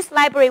basically, this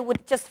library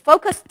would just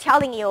focus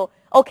telling you,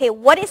 okay,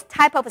 what is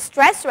type of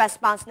stress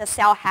response the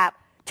cell have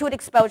to the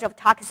exposure of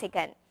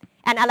toxicant.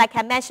 And like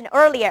I mentioned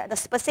earlier, the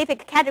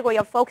specific category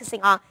you're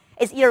focusing on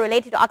is either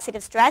related to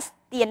oxidative stress,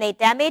 DNA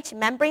damage,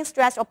 membrane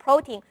stress, or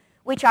protein,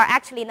 which are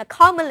actually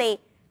commonly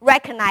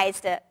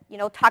recognized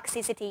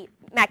toxicity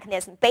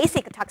mechanism,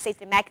 basic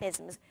toxicity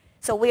mechanisms.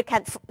 So we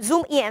can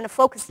zoom in and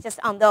focus just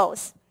on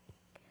those.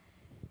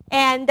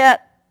 And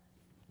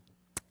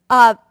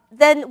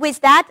then with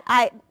that,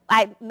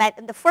 I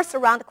met the first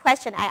round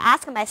question I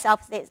asked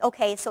myself is,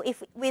 okay, so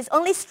if with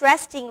only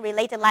stress gene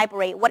related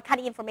library, what kind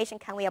of information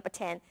can we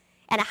obtain?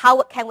 And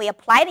how can we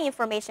apply the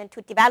information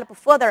to develop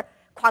further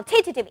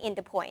quantitative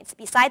endpoints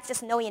besides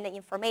just knowing the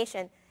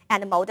information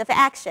and the mode of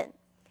action?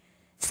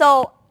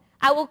 So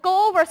I will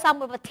go over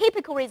some of the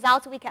typical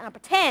results we can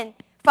obtain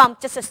from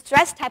just a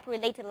stress type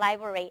related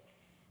library.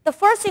 The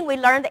first thing we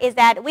learned is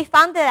that we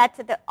found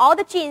that all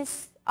the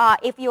genes,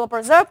 if you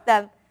observe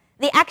them,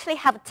 they actually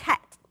have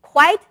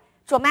quite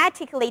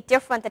dramatically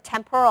different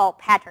temporal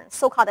patterns,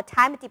 so-called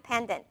time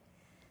dependent.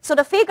 So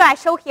the figure I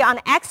show here on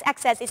the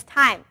x-axis is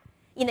time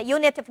in the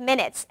unit of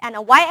minutes, and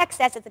the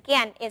y-axis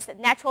again is the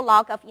natural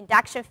log of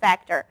induction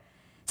factor.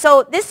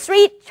 So this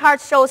three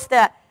chart shows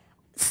the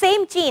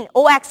same gene,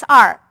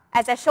 OXR,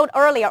 as I showed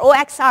earlier,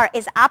 OXR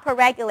is upper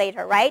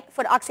regulator, right,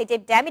 for the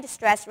oxidative damage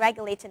stress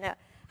regulating the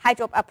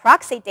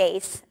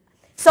hydroperoxidase.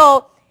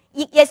 So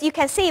as you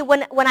can see,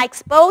 when I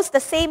expose the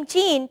same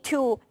gene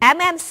to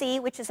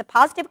MMC, which is a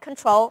positive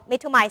control,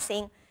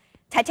 mitomycin,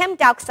 titanium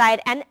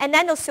dioxide, and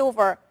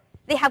nanosilver,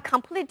 they have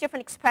completely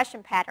different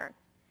expression pattern.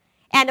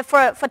 And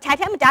for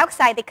titanium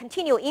dioxide, they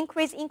continue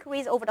increase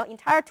over the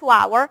entire 2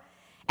 hours.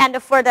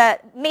 And for the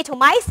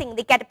mitomycin,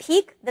 they get a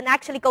peak, then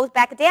actually goes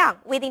back down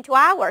within 2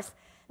 hours.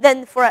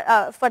 Then for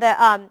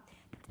the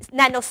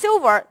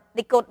nanosilver,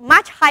 they go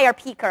much higher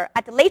peaker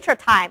at a later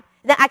time,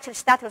 then actually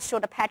start to show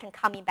the pattern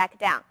coming back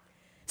down.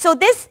 So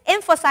this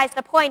emphasizes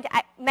the point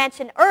I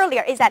mentioned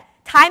earlier, is that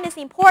time is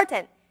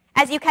important.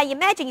 As you can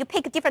imagine, you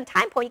pick a different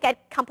time point, you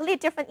get completely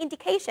different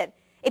indication.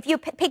 If you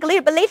pick a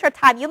little bit later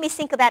time, you may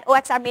think that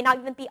OXR may not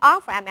even be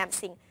on for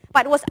MMC,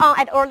 but it was on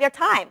at earlier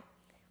time,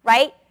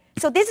 right?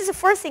 So this is the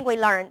first thing we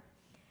learned.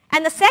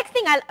 And the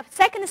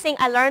second thing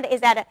I learned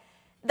is that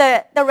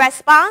the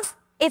response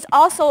is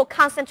also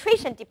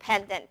concentration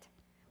dependent,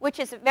 which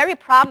is very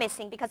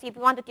promising, because if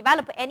you want to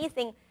develop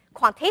anything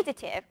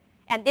quantitative,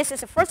 and this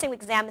is the first thing we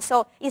examine,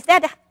 so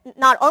instead of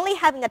not only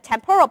having a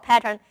temporal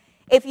pattern,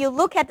 if you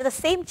look at the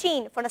same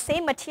gene for the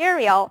same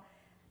material,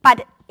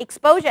 but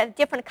exposure at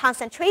different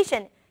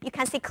concentration, you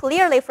can see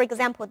clearly, for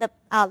example, the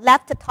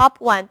left top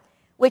one,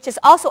 which is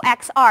also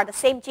XR, the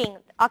same gene,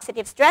 the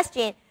oxidative stress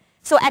gene.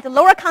 So at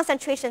lower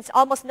concentrations,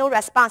 almost no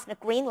response in the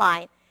green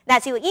line. And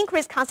as you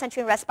increase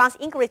concentration, response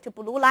increase to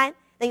blue line,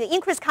 then you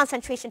increase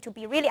concentration to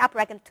be really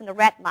upregulated to the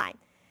red line.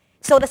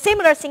 So the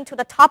similar thing to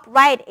the top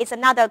right is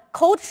another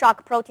cold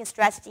shock protein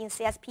stress gene,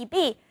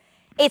 CSPB.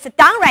 It's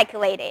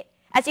downregulated.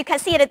 As you can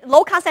see, at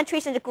low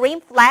concentration, the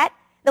green flat.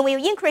 Then when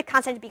you increase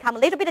concentration, become a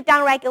little bit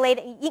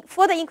downregulated,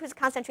 further increase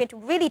concentration to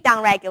really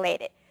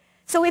downregulated.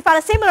 So we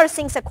found similar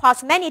things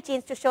across many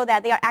genes to show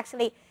that they are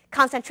actually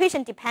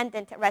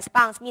concentration-dependent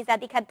response, means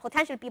that they can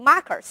potentially be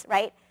markers,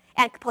 right?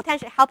 And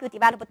potentially help you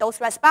develop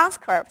those response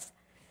curves.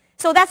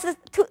 So that's the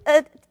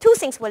two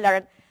things we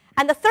learned.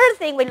 And the third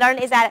thing we learned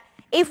is that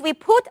if we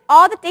put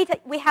all the data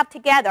we have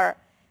together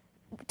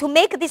to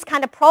make this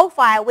kind of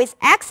profile with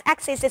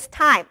x-axis is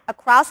time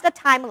across the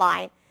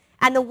timeline,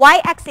 and the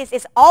y-axis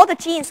is all the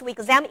genes we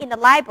examine in the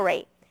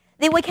library,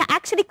 then we can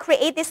actually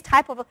create this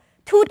type of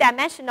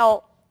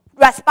two-dimensional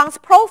response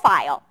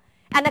profile.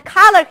 And the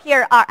color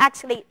here are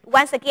actually,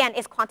 once again,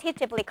 is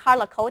quantitatively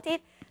color-coded.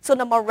 So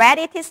the more red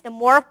it is, the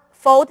more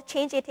fold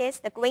change it is.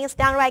 The green is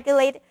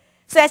downregulated.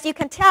 So as you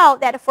can tell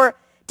that for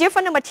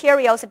different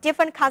materials,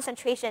 different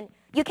concentration,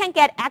 you can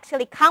get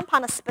actually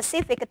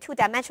compound-specific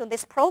two-dimensional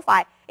this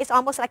profile. It's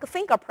almost like a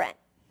fingerprint.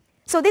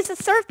 So this is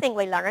the third thing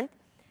we learned.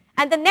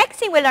 And the next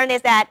thing we learned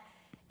is that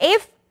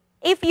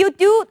if you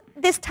do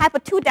this type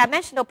of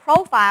two-dimensional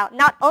profile,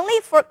 not only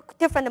for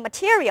different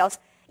materials,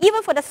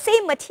 even for the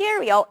same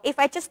material, if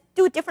I just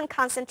do different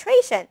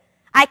concentration,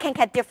 I can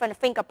get different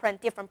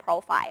fingerprint, different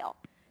profile.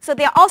 So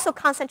they are also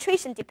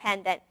concentration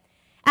dependent.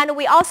 And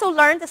we also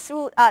learned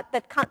through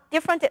the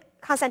different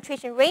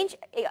concentration range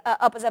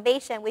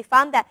observation, we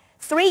found that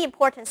three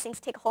important things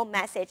take home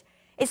message.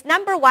 Is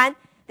number one,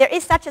 there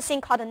is such a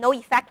thing called a no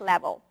effect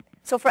level.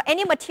 So for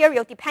any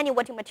material, depending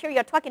what material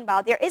you're talking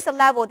about, there is a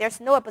level,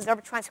 there's no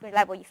observed transcript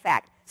level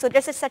effect. So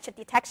this is such a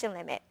detection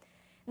limit.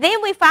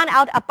 Then we found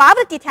out above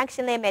the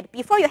detection limit,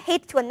 before you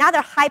hit to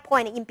another high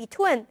point in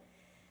between,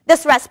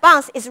 this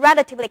response is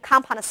relatively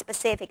compound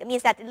specific. It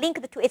means that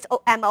linked to its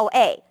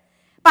MOA.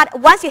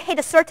 But once you hit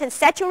a certain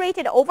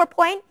saturated over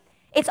point,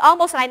 it's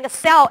almost like the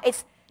cell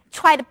is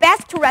tried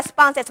best to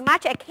respond as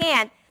much as it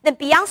can. Then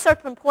beyond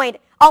certain point,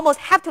 almost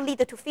have to lead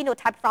to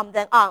phenotype from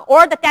then on,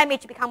 or the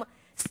damage become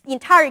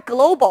entirely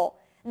global,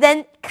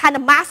 then kind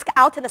of mask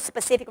out the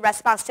specific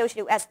response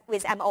associated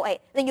with MOA.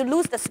 Then you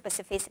lose the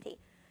specificity.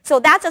 So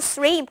that's the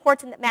three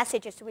important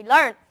messages we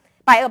learned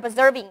by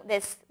observing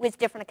this with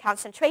different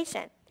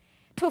concentration.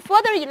 To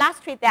further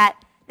illustrate that,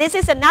 this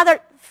is another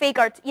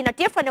figure in a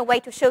different way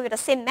to show you the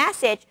same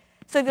message.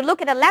 So if you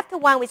look at the left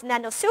one with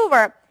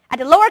nanosilver, at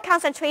the lower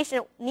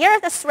concentration, near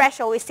the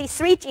threshold, we see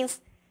 3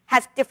 genes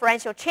has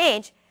differential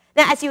change.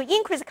 Then as you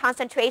increase the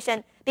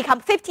concentration, become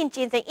 15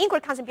 genes, then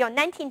increase concentration beyond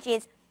 19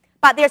 genes,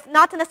 but there's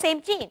not the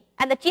same gene.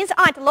 And the genes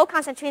are at low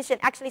concentration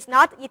actually is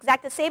not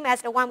exactly the same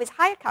as the one with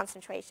higher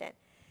concentration.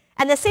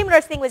 And the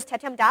similar thing with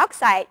titanium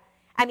dioxide.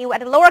 I mean,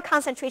 at a lower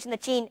concentration, the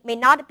gene may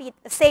not be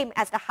the same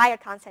as the higher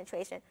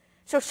concentration.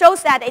 So it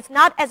shows that it's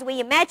not as we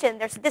imagine.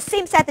 There's the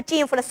same set of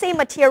gene for the same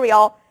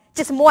material,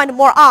 just more and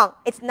more on.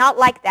 It's not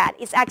like that.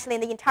 It's actually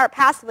in the entire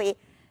pathway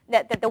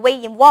that the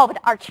way involved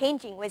are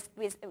changing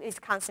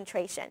with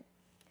concentration.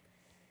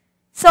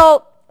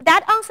 So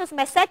that answers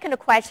my second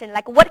question,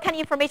 like what kind of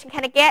information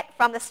can I get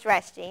from the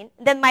stress gene?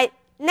 Then my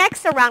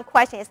next round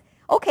question is,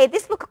 okay,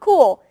 this looks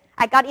cool.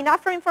 I got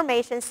enough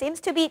information, seems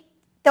to be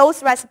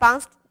dose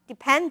response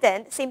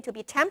dependent, seem to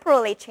be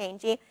temporally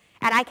changing,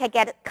 and I can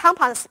get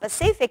compound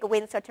specific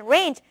within a certain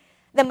range.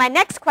 Then my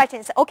next question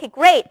is, okay,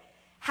 great.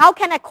 How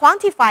can I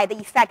quantify the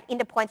effect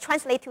endpoint,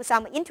 translate to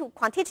some into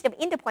quantitative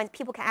endpoints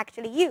people can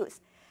actually use?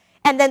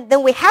 And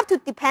then we have to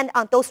depend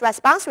on those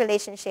response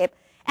relationship.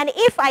 And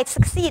if I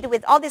succeed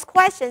with all these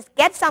questions,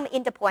 get some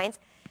endpoints,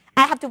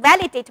 I have to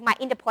validate my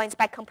endpoints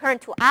by comparing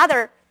to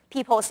other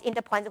people's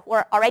endpoints who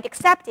are already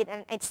accepted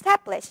and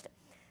established.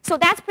 So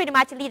that's pretty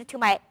much lead to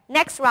my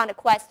next round of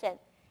question.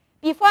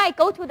 Before I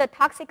go to the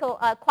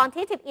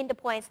quantitative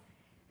endpoints,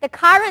 the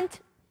current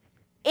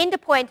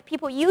endpoint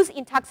people use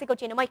in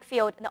toxicogenomic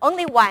field, the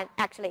only one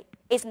actually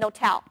is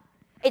no-tell.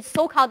 It's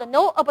so-called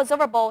no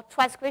observable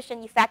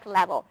transcription effect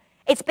level.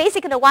 It's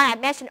basically the one I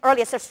mentioned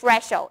earlier, it's a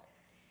threshold.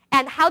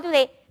 And how do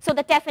they, so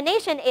the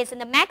definition is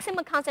the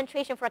maximum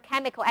concentration for a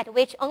chemical at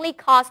which only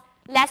cause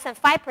less than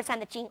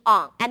 5% gene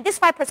on. And this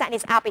 5%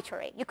 is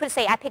arbitrary. You could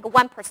say I pick 1%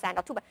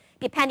 or 2%,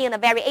 depending on the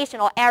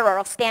variation or error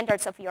of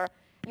standards of your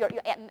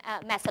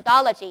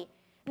methodology.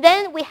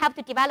 Then we have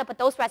to develop a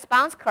dose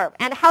response curve.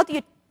 And how do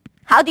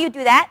you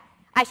do that?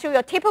 I show you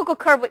a typical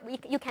curve.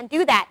 You can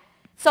do that.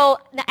 So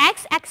the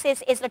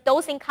x-axis is the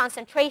dosing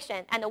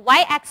concentration, and the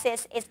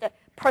y-axis is the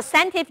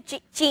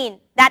percentage gene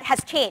that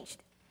has changed.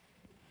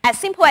 As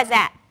simple as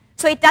that.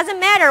 So it doesn't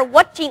matter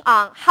what gene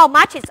on, how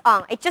much it's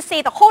on. It just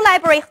say the whole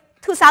library,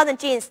 2,000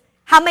 genes,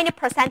 how many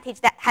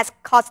percentage that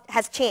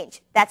has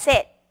changed. That's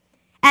it.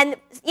 And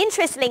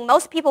interestingly,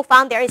 most people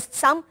found there is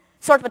some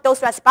sort of a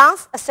dose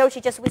response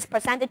associated just with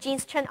percentage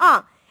genes turned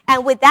on.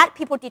 And with that,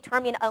 people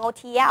determine an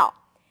OTL.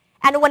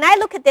 And when I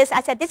look at this,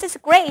 I said, this is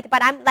great,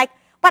 but I'm like,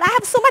 but I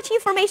have so much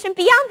information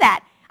beyond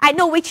that. I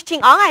know which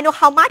gene on, I know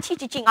how much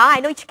each gene on, I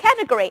know each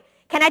category.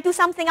 Can I do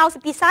something else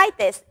beside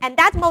this? And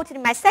that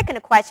motivated my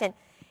second question.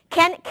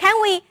 Can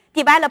we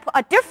develop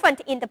a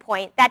different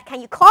endpoint that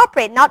can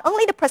incorporate not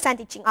only the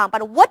percentage gene on,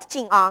 but what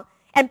gene on,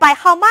 and by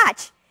how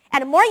much?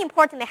 And more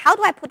importantly, how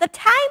do I put the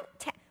time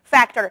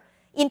factor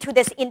into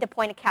this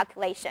endpoint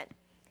calculation?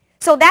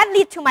 So that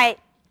leads to my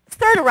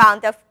third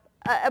round of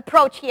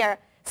approach here.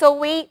 So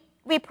we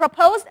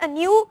proposed a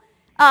new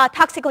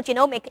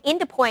toxicogenomic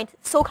endpoint,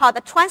 so-called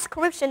the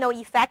transcriptional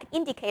effect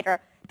indicator,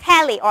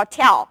 TALI or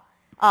TEL.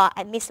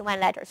 I missed one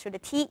letter, so the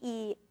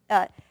TE,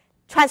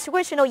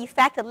 transcriptional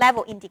effect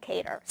level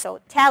indicator, so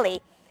TALI.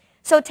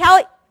 So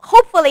TALI,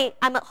 hopefully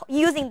I'm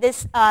using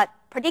this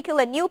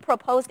particular new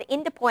proposed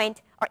endpoint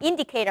or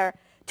indicator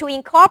to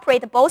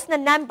incorporate both the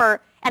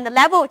number and the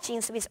level of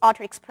genes with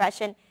auto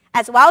expression,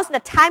 as well as the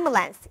time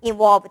length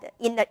involved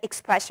in the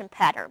expression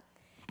pattern.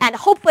 And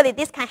hopefully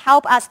this can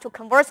help us to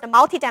convert the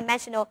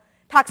multidimensional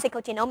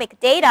toxicogenomic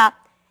data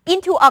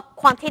into a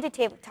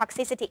quantitative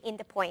toxicity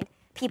endpoint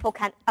people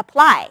can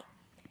apply.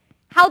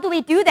 How do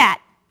we do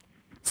that?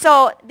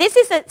 So this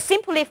is a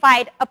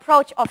simplified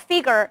approach of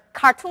figure,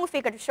 cartoon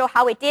figure to show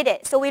how we did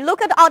it. So we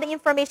look at all the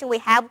information we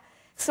have,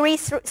 three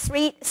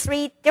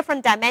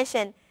different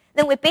dimensions.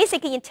 Then we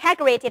basically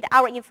integrated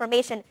our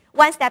information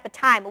one step at a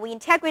time. We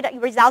integrate the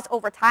results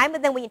over time,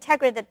 and then we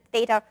integrate the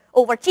data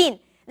over gene.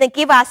 Then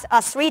give us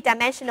a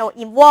three-dimensional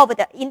involved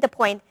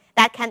endpoint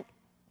that can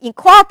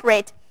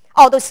incorporate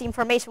all those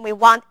information we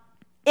want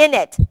in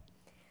it.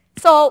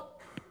 So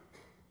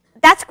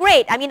that's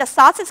great. I mean, the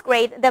thoughts is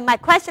great. Then my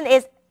question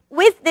is,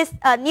 with this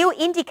new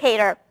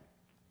indicator,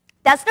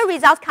 does the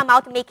results come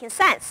out making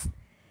sense?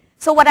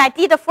 So what I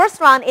did the first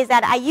round is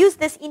that I used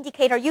this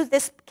indicator, used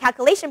this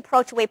calculation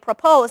approach we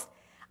proposed.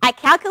 I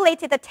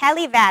calculated the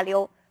TALI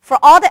value for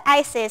all the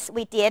assays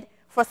we did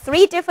for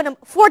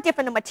four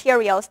different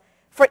materials,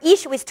 for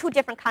each with 2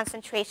 different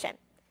concentrations.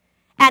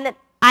 And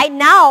I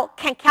now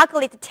can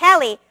calculate the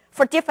TALI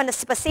for different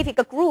specific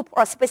group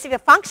or specific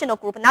functional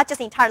group, not just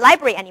the entire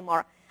library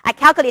anymore. I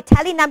calculate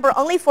TALI number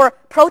only for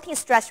protein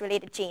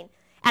stress-related gene,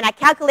 and I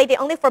calculate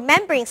it only for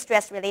membrane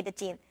stress-related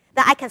gene.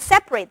 Then I can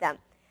separate them.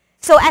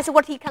 So as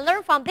what you can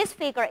learn from this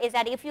figure is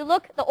that if you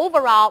look at the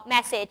overall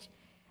message,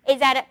 is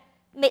that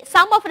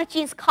some of the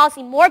genes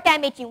causing more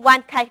damage in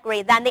one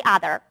category than the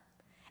other.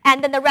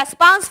 And then the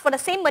response for the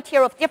same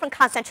material of different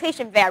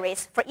concentration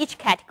varies for each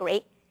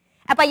category.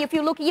 But if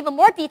you look even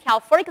more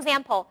detailed, for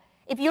example,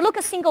 if you look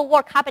at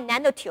single-wall carbon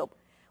nanotube,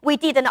 we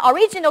did an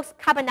original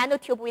carbon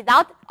nanotube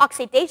without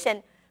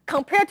oxidation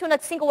compared to the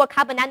single-wall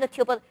carbon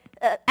nanotube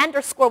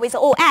underscore with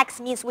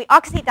OX means we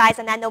oxidize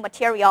a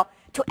nanomaterial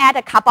to add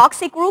a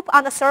carboxy group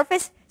on the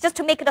surface just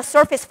to make the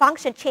surface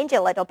function change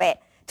a little bit.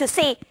 To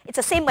see it's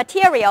the same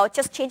material,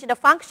 just change the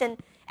function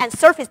and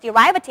surface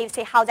derivatives,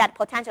 see how that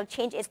potential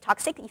change is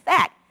toxic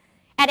effect.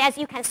 And as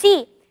you can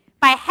see,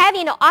 by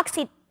having an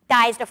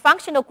oxidized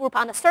functional group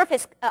on the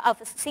surface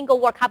of a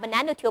single-wall carbon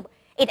nanotube,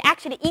 it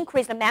actually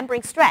increased the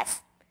membrane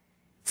stress.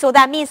 So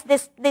that means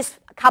this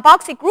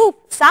carboxy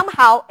group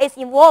somehow is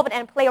involved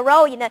and play a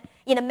role in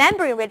a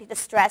membrane-related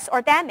stress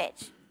or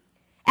damage.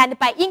 And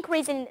by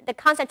increasing the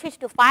concentration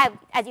to 5,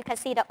 as you can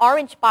see, the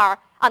orange bar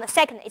on the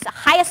second is the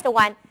highest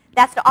one.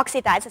 That's the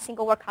oxidized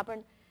single-wall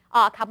carbon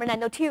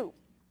nanotube.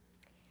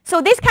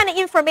 So this kind of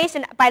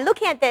information, by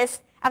looking at this,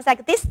 I was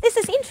like, this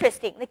is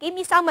interesting. They gave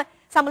me some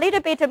little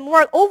bit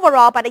more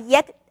overall, but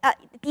yet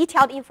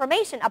detailed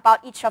information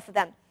about each of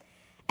them.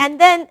 And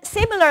then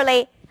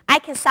similarly, I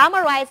can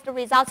summarize the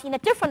results in a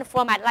different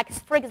format, like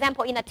for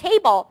example, in a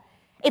table.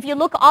 If you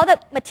look at all the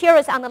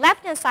materials on the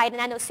left-hand side,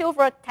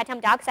 nanosilver,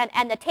 titanium dioxide,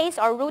 anatase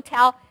or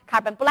rutile,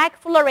 carbon black,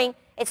 fluorine,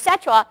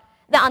 etc.,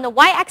 then on the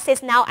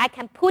y-axis now I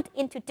can put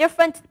into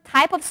different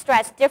type of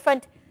stress,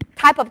 different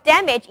type of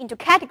damage into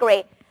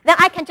category. Then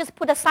I can just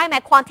put a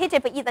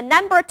semi-quantitative either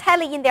number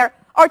tally in there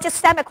or just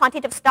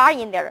semi-quantitative star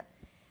in there.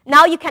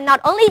 Now you can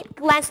not only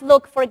glance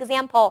look, for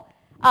example,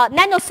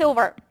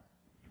 nanosilver,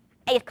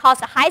 it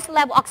causes the highest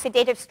level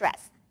oxidative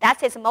stress.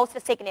 That's its most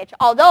signature.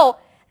 Although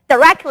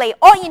directly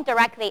or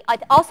indirectly,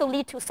 it also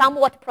leads to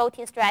somewhat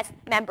protein stress,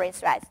 membrane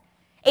stress.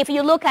 If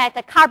you look at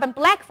the carbon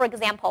black, for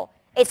example,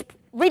 it's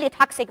really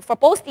toxic for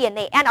both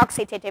DNA and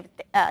oxidative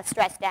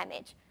stress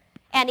damage.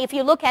 And if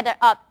you look at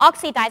the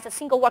oxidized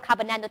single-wall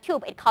carbon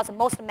nanotube, it causes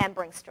most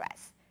membrane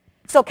stress.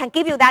 So can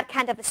give you that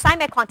kind of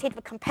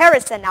semi-quantitative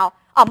comparison now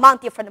among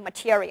different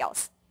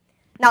materials.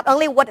 Not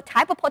only what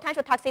type of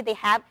potential toxicity they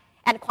have,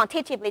 and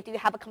quantitatively do you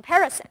have a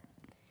comparison.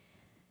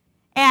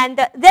 And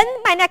then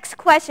my next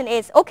question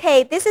is,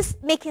 okay, this is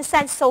making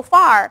sense so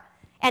far,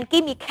 and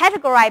give me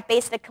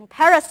category-based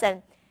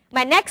comparison.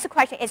 My next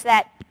question is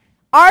that,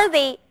 are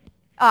they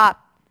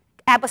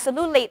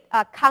absolutely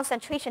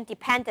concentration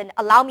dependent,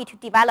 allow me to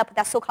develop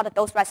that so-called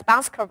dose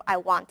response curve I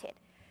wanted?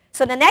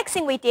 So the next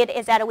thing we did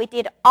is that we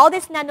did all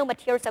these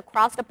nanomaterials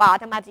across the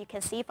bottom, as you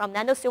can see, from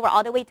nanosilver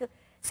all the way to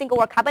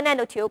single-wall carbon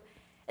nanotube.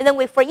 And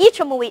then for each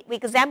of them, we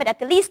examined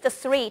at least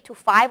 3 to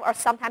 5 or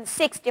sometimes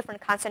 6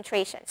 different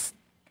concentrations.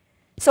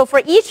 So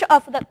for each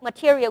of the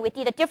material, we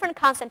did a different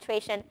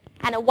concentration,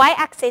 and the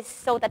y-axis,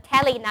 so the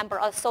tally number,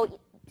 or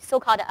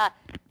so-called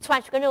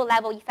transcriminal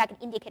level effect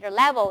indicator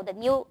level, the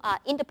new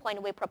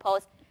endpoint we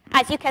proposed.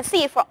 As you can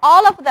see, for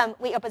all of them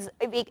we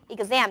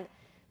examined,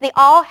 they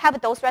all have a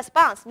dose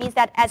response. Means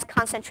that as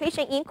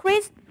concentration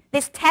increase,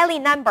 this tally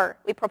number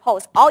we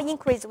proposed all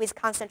increase with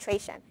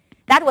concentration.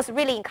 That was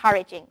really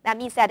encouraging. That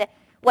means that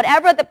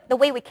whatever the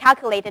way we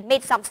calculated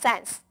made some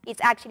sense.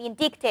 It's actually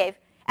indicative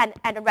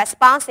and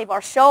responsive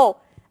or show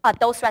a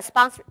dose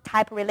response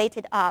type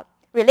related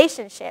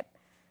relationship.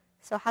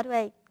 So how do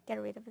I get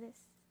rid of this?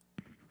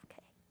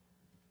 Okay.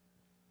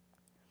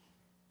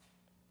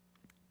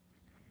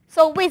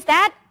 So with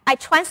that, I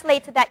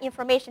translate that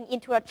information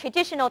into a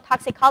traditional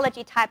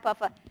toxicology type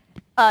of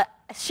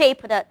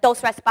shape, the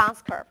dose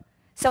response curve.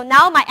 So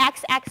now my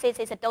x-axis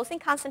is the dosing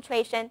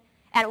concentration,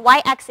 and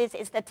y-axis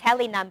is the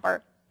tally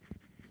number.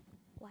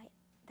 Why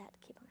that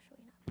keep on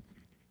showing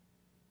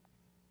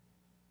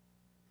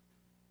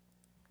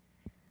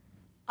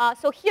up?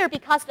 So here,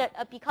 because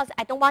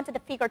I don't want the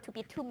figure to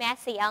be too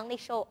messy, I only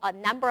show a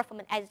number of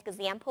them as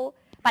example,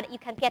 but you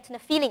can get the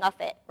feeling of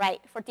it, right?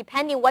 For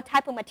depending what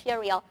type of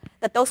material,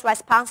 the dose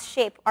response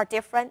shape are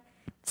different.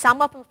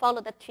 Some of them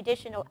follow the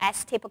traditional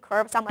S-type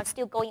curve. Some are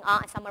still going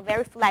on, and some are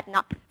very flat.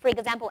 Now, for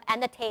example,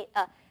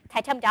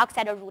 titanium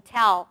dioxide or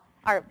rutile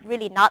are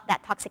really not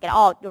that toxic at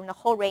all during the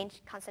whole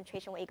range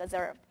concentration we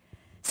observed.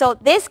 So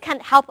this can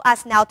help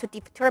us now to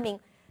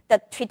determine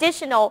the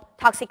traditional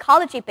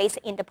toxicology-based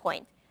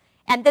endpoint.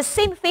 And the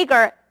same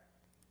figure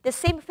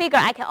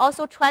I can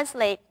also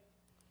translate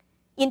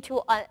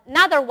into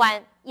another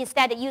one.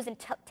 Instead of using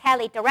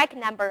tally direct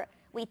number,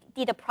 we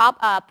did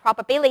a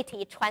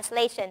probability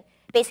translation.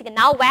 Basically,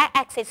 now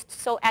y-axis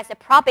so as a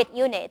probit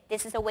unit.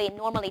 This is the way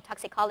normally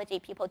toxicology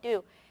people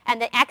do.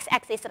 And the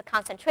x-axis is the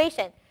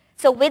concentration.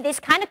 So with this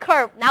kind of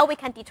curve, now we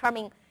can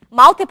determine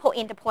multiple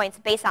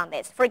endpoints based on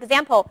this. For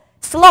example,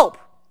 slope.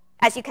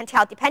 As you can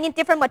tell, depending on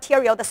different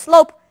material, the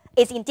slope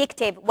is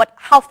indicative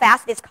how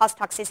fast this causes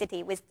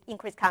toxicity with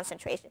increased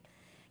concentration.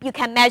 You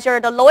can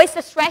measure the lowest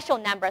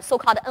threshold number,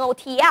 so-called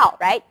NOTL,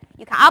 right?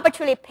 You can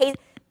arbitrarily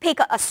pick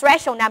a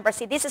threshold number.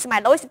 See, this is my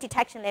lowest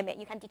detection limit.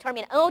 You can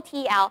determine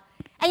NOTL.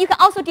 And you can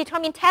also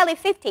determine tally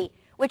 50,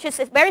 which is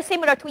very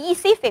similar to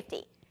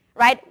EC50,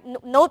 right?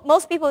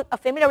 Most people are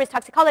familiar with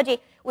toxicology.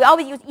 We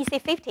always use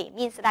EC50.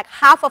 Means like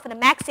half of the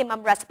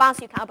maximum response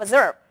you can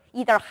observe,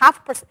 either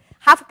half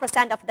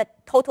percent of the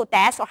total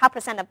death or half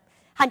percent of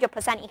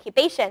 100%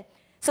 inhibition.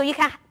 So you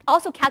can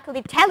also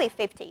calculate tally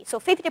 50. So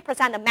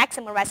 50% of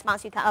maximum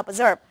response you can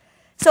observe.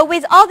 So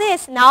with all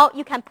this, now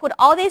you can put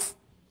all these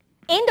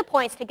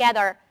endpoints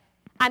together.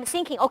 I'm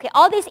thinking, okay,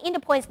 all these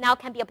endpoints now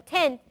can be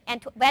obtained,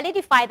 and to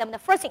validify them, the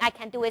first thing I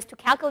can do is to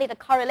calculate the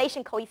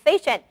correlation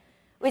coefficient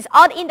with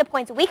all the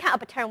endpoints we can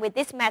obtain with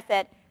this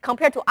method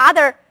compared to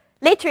other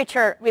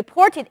literature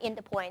reported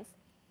endpoints.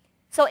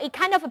 So it's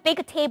kind of a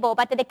big table,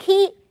 but the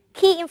key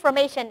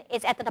information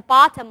is at the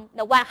bottom.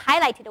 The one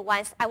highlighted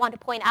ones I want to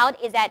point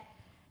out is that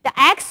the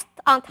X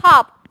on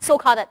top,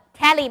 so-called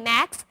tally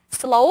max,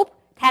 slope,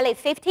 tally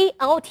 50,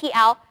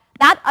 NOTL,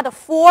 that are the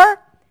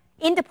 4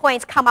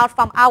 endpoints come out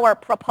from our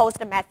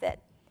proposed method.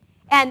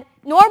 And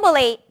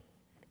normally,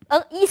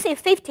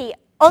 EC50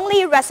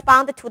 only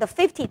respond to the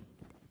 50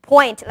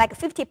 point, like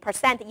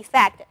 50%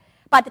 effect.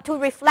 But to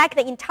reflect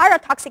the entire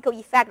toxical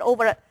effect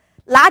over a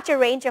larger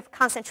range of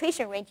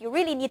concentration range, you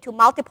really need to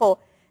multiple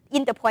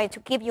endpoints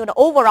to give you the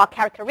overall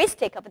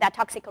characteristic of that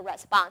toxical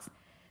response.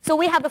 So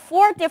we have the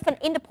 4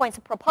 different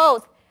endpoints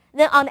proposed.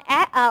 Then on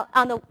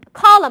the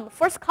column,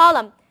 first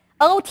column,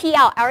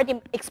 NOTL, I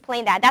already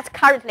explained that. That's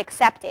currently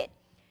accepted.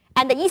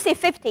 And the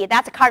EC50,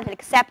 that's currently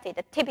accepted,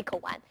 the typical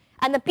one.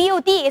 And the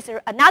BOD is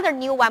another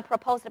new one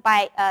proposed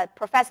by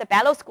Professor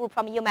Bellow's group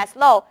from UMass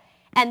Lowell.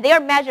 And they're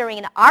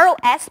measuring the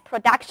ROS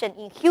production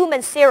in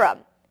human serum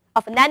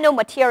of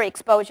nanomaterial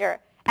exposure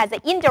as an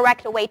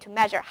indirect way to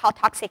measure how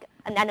toxic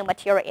a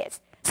nanomaterial is.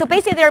 So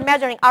basically, they're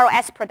measuring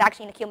ROS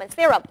production in human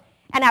serum.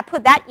 And I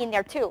put that in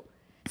there too.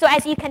 So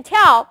as you can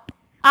tell,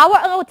 our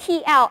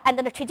NOTL and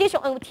the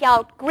traditional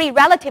NOTL agree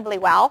relatively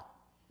well.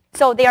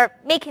 So they're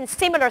making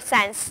similar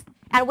sense.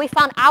 And we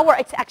found our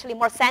is actually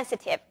more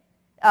sensitive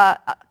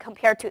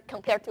compared to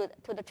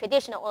the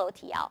traditional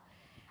NOTL.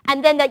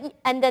 And then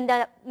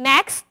the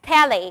max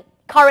tally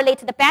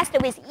correlates the best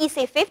with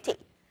EC50,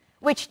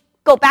 which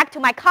go back to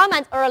my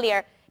comments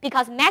earlier,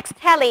 because max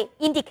tally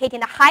indicating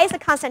the highest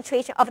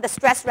concentration of the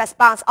stress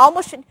response,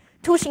 almost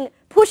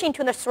pushing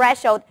to the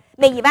threshold,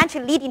 may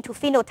eventually lead into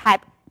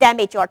phenotype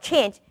damage or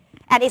change.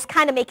 And it's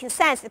kind of making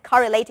sense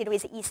correlated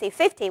with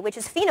EC50, which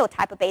is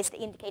phenotype-based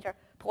indicator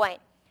point.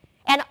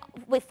 And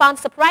we found,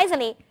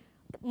 surprisingly,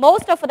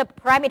 most of the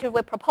parameters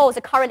we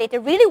proposed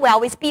correlated really well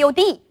with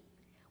BOD,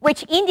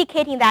 which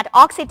indicating that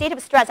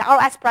oxidative stress,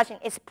 ROS production,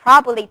 is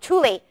probably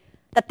truly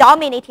the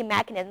dominating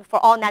mechanism for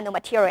all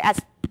nanomaterial as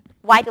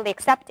widely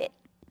accepted.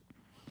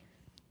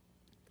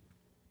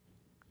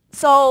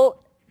 So,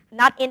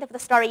 not end of the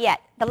story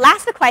yet. The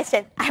last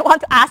question I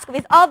want to ask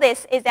with all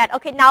this is that,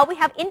 okay, now we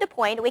have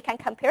endpoint, we can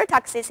compare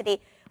toxicity,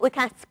 we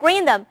can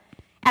screen them.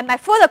 And my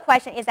further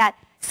question is that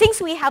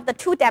since we have the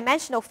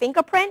two-dimensional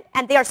fingerprint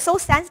and they are so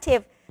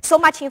sensitive, so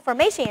much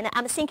information, and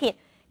I'm thinking,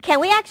 can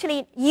we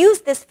actually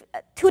use this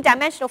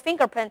two-dimensional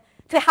fingerprint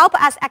to help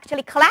us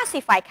actually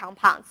classify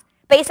compounds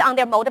based on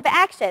their mode of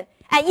action?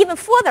 And even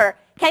further,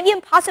 can we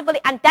possibly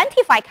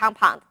identify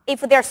compounds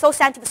if they're so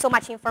sensitive, so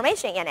much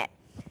information in it?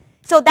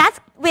 So that's,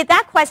 with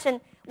that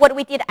question, what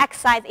we did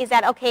exercise is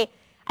that, okay,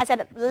 I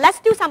said, let's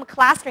do some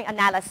clustering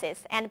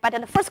analysis. But then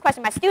the first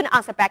question, my student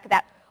answered back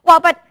that, well,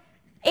 but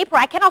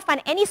April, I cannot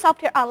find any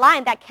software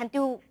online that can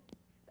do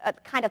a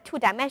kind of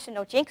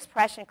two-dimensional gene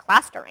expression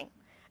clustering.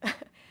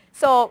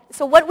 So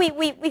what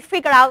we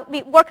figured out,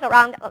 we worked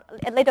around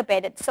a little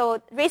bit.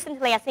 So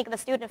recently, I think the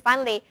student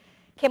finally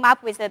came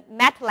up with a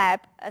MATLAB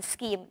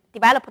scheme,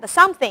 developed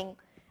something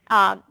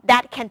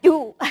that can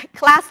do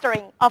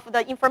clustering of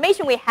the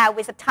information we have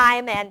with the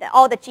time and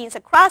all the genes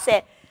across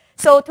it.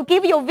 So to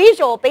give you a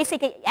visual,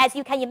 basically, as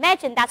you can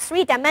imagine, that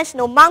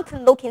three-dimensional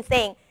mountain-looking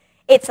thing,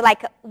 it's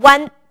like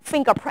one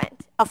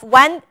fingerprint of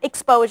one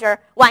exposure,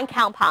 one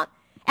compound.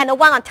 And the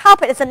one on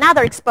top is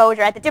another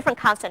exposure at a different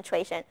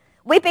concentration.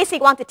 We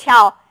basically want to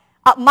tell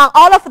among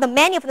all of the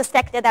many of the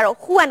sectors that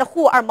who and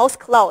who are most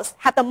close,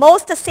 have the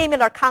most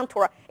similar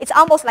contour. It's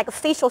almost like a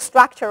facial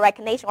structure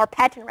recognition or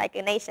pattern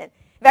recognition.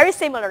 Very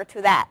similar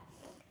to that.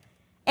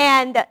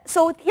 And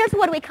so here's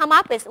what we come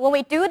up with. When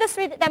we do the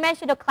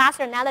three-dimensional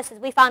cluster analysis,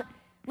 we found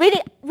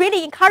really,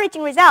 really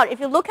encouraging result. If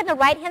you look at the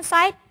right-hand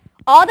side,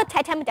 all the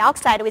titanium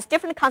dioxide with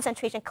different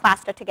concentration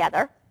cluster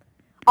together.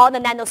 All the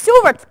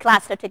nanosilver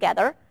cluster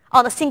together.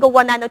 All the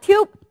single-wall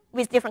nanotube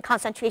with different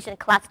concentration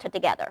cluster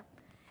together.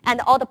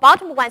 And all the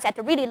bottom ones at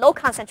a really low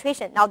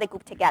concentration, now they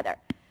group together.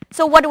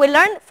 So what we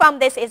learned from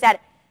this is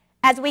that,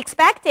 as we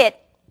expected,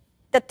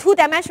 the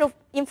two-dimensional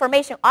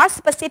information are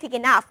specific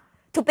enough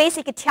to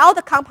basically tell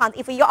the compound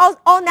if you're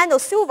all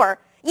nanosilver,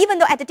 even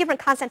though at a different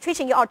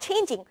concentration you are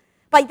changing,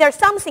 but there's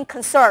something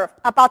conserved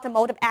about the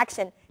mode of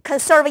action,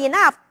 conserved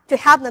enough to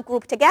help them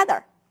group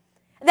together.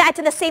 Then at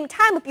the same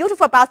time,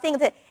 beautiful about things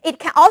that it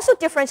can also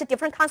differentiate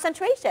different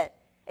concentration.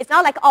 It's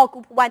not like all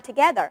group one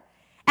together.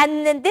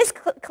 And then this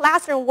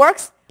clustering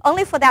works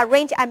only for that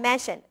range I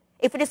mentioned.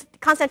 If it is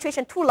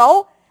concentration too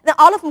low, then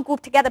all of them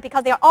group together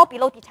because they are all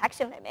below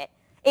detection limit.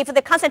 If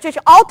the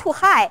concentration all too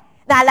high,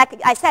 then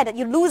like I said,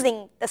 you're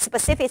losing the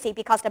specificity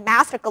because the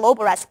master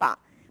global response.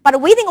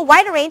 But within a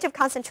wide range of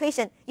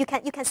concentration, you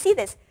can see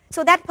this.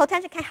 So that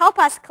potentially can help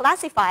us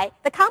classify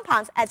the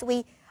compounds as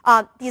we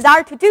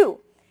desire to do.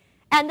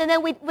 And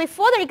then we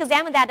further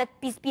examined that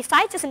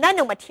besides just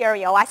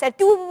nanomaterial, I said,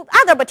 do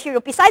other material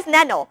besides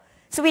nano.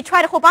 So we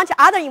tried a whole bunch of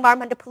other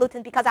environmental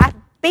pollutants because I have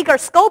bigger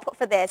scope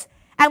for this.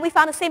 And we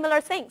found similar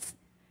things.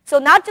 So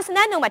not just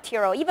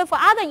nanomaterial, even for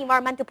other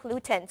environmental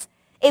pollutants,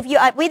 if you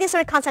are within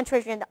certain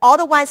concentration, all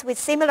the ones with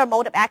similar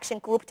mode of action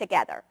group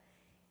together.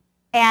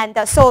 And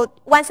so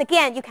once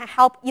again, you can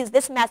help use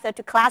this method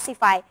to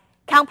classify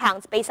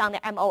compounds based on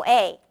their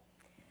MOA.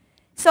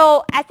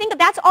 So I think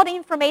that's all the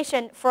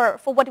information for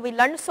what we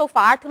learned so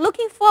far. To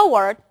looking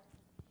forward,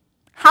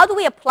 how do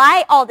we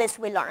apply all this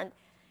we learned?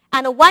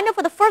 And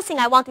the first thing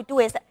I want to do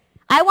is,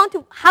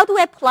 how do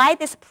I apply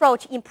this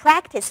approach in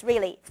practice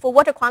really for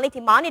water quality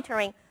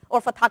monitoring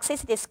or for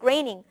toxicity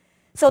screening?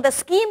 So the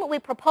scheme we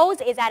propose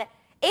is that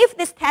if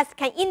this test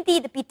can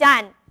indeed be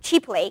done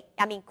cheaply,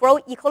 I mean, grow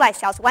E. coli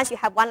cells, once you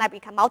have one library,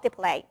 you can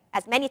multiply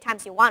as many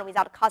times you want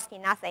without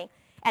costing nothing.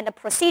 And the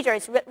procedure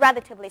is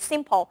relatively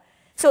simple.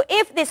 So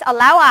if this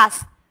allows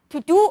us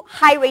to do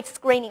high-rate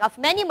screening of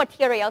many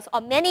materials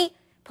or many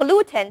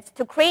pollutants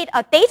to create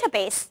a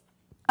database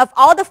of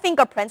all the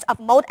fingerprints of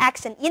mode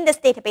action in this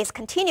database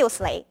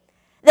continuously,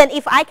 then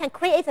if I can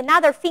create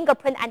another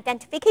fingerprint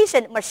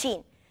identification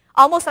machine,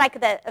 almost like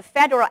the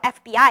federal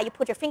FBI, you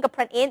put your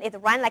fingerprint in, it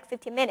runs like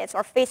 15 minutes,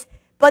 or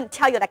Facebook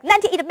tell you like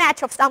 98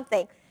 match of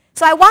something.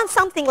 So I want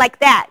something like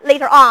that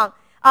later on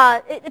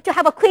to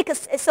have a quick,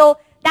 so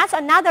that's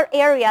another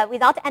area.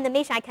 Without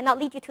animation, I cannot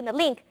lead you to the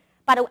link,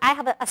 but I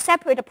have a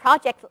separate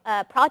project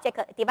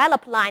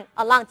develop line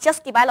along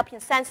just developing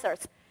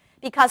sensors,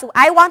 because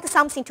I want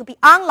something to be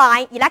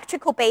online,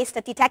 electrical-based,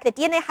 detect the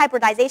DNA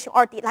hybridization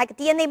or like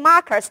DNA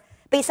markers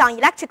based on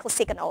electrical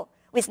signal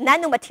with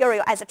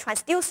nanomaterial as a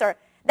transducer.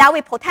 That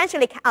we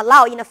potentially can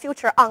allow in the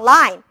future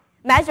online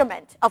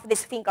measurement of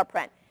this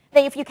fingerprint.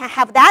 Then if you can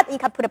have that, you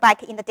can put it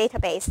back in the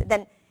database,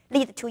 then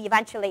lead to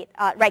eventually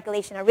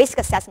regulation and risk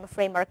assessment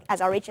framework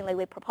as originally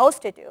we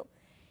proposed to do.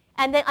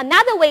 And then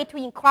another way to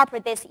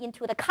incorporate this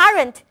into the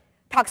current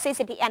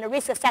toxicity and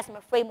risk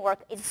assessment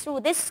framework is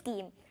through this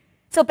scheme.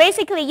 So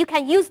basically, you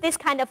can use this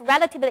kind of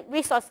relatively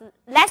resource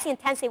less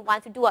intensive one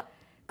to do a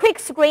quick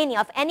screening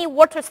of any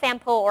water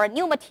sample or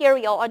new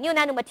material or new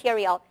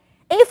nanomaterial.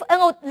 If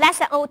less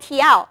than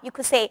OTL, you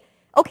could say,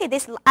 okay,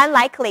 this is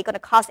unlikely going to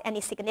cause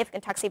any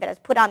significant toxicity, let's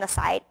put on the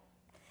side.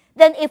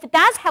 Then if it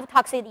does have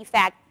toxicity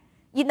effect,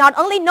 you not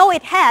only know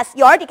it has,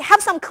 you already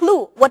have some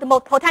clue what the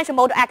potential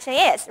mode of action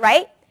is,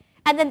 right?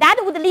 And then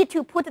that would lead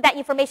to put that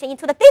information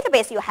into the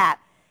database you have.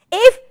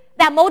 If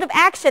that mode of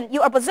action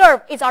you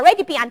observe is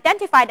already being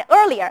identified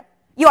earlier,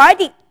 you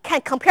already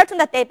can compare to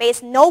the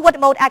database, know what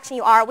mode of action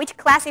you are, which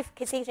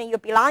classification you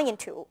belong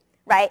into,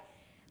 right?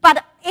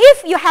 But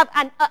if you have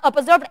an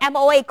observed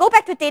MOA, go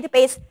back to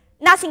database,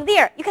 nothing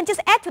there. You can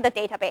just add to the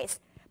database.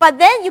 But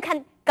then you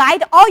can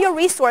guide all your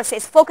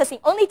resources focusing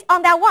only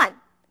on that one.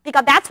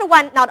 Because that's the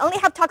one not only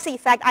have toxic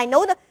effect, I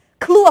know the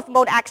clue of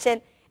mode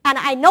action, and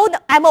I know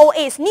the MOA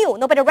is new,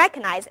 nobody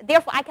recognized.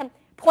 Therefore, I can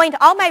point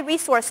all my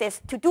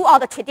resources to do all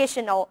the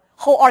traditional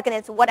whole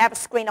organism, whatever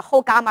screen, the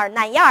whole gamma or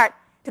 9 yard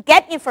to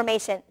get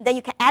information. Then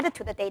you can add it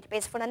to the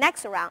database for the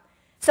next round.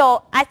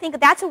 So I think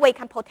that's a way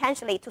can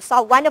potentially to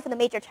solve one of the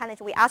major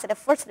challenges we asked at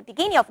the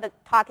beginning of the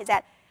talk is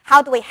that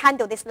how do we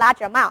handle this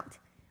large amount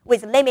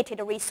with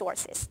limited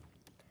resources?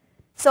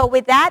 So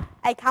with that,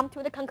 I come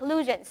to the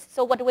conclusions.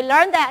 So what we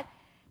learned that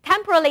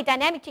temporally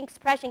dynamic gene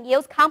expression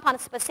yields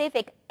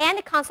compound-specific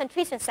and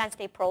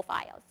concentration-sensitive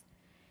profiles.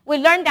 We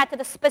learned that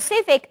the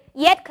specific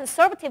yet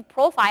conservative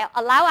profile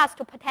allow us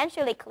to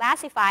potentially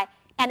classify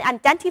and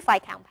identify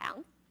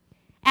compounds.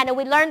 And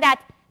we learned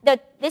that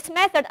this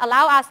method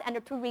allows us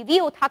to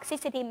review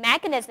toxicity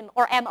mechanism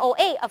or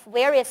MOA of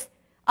various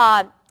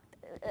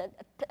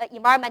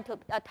environmental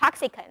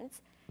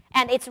toxicants.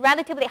 And it's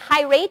relatively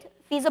high rate,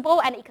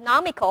 feasible, and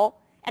economical,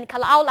 and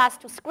can allow us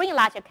to screen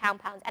larger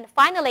compounds. And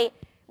finally,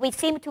 we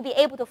seem to be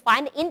able to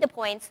find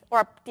endpoints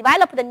or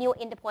develop the new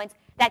endpoints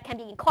that can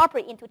be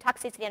incorporated into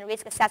toxicity and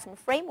risk assessment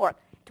framework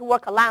to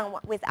work along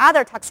with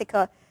other toxic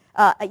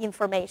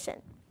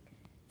information.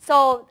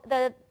 So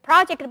the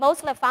project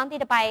mostly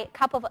funded by a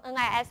couple of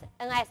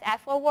NISF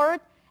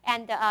awards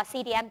and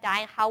CDM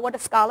Dine Howard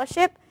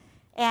Scholarship,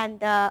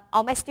 and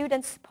all my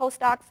students,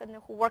 postdocs, and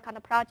who work on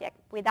the project.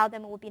 Without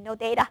them, there would be no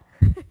data.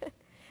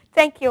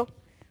 Thank you.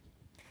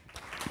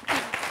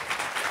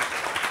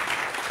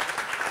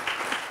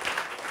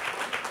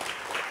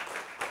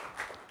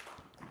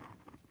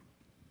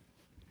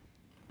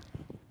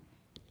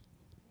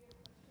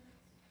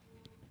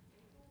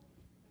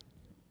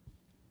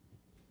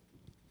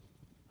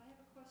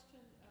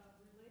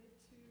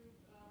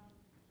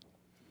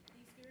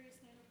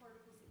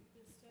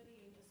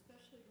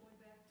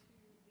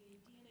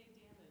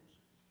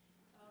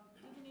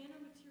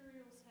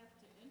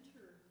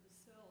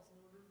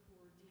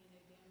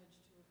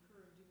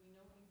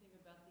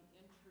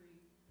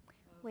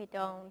 We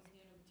don't.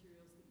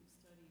 Nanomaterials that you've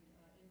studied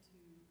into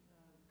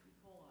E.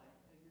 coli,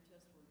 your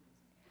test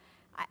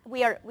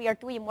organism? We are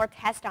doing more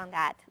tests on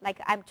that.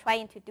 Like I'm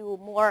trying to do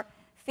more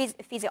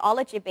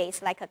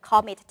physiology-based, like a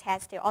COMET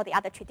test or all the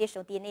other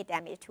traditional DNA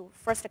damage to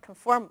first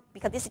confirm,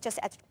 because this is just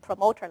at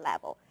promoter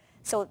level.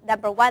 So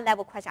number one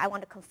level question, I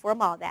want to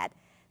confirm all that.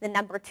 Then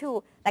number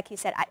two, like you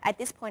said, at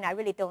this point, I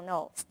really don't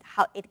know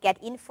how it get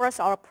in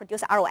first or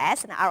produce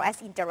ROS, and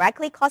ROS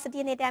indirectly cause the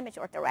DNA damage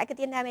or direct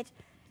DNA damage.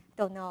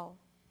 Don't know.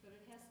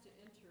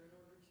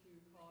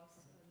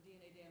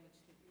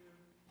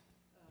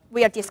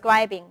 We are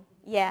describing,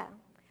 yeah.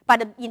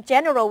 But in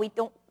general, we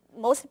don't,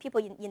 most people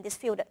in this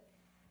field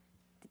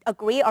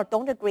agree or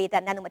don't agree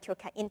that nanomaterial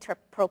can enter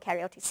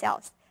prokaryotic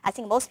cells. I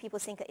think most people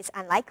think it's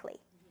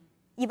unlikely,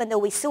 even though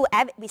we see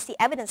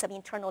evidence of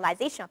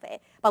internalization of it.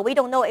 But we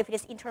don't know if it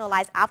is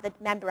internalized after the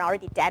membrane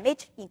already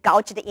damaged,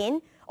 gouged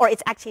in, or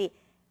it's actually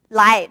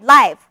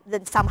live,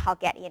 then somehow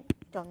get in.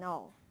 Don't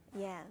know,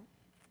 yeah.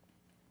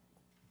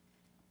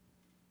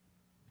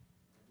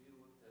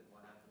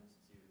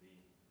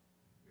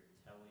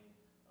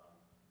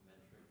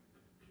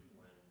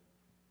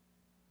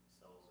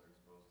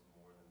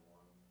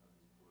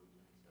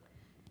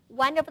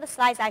 One of the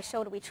slides I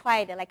showed, we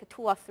tried like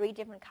 2 or 3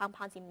 different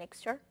compounds in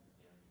mixture.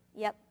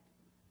 Yep.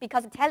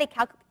 Because tele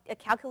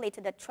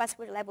calculated the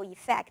trustworthy level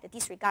effect,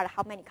 disregard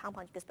how many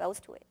compounds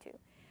exposed to it too.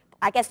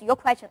 I guess your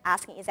question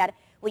asking is that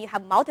when you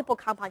have multiple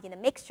compounds in a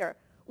mixture,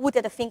 would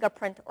the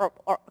fingerprint or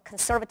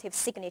conservative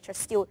signature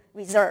still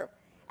reserve?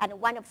 And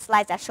one of the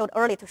slides I showed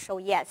earlier to show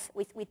yes.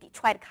 We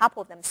tried a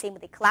couple of them, same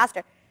with the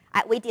cluster.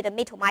 We did a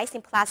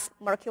mitomycin plus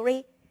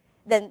mercury,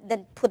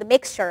 then put the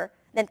mixture,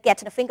 then get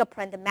the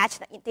fingerprint and match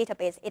the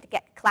database. It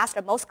get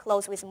clustered most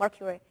close with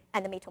mercury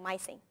and the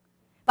mitomycin.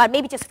 But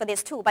maybe just for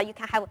this too, but you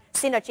can have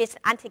synergistic,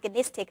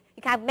 antagonistic.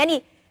 You can have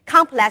many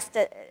complex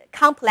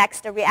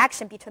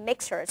reaction between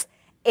mixtures.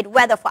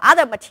 Whether for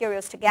other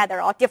materials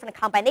together or different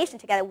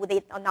combinations together, would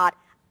they or not,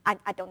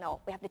 I don't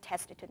know. We have to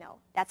test it to know.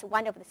 That's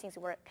one of the things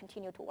we're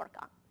continue to work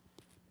on.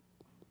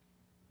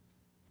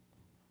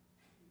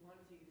 You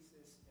want to use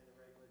this in a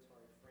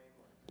regulatory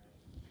framework, right?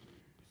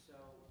 So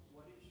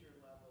what is your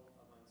level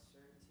of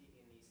uncertainty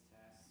in these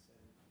tests,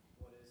 and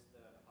what is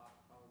the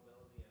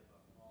probability of a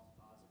false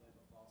positive,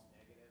 a false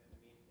negative? I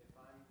mean, if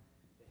I'm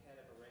the head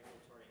of a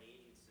regulatory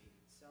agency,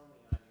 sell me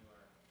on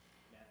your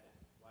method.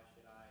 Why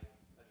should I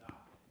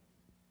adopt it?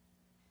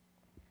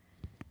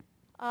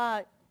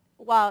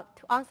 Well,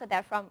 to answer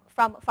that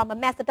from a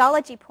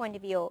methodology point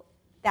of view,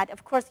 that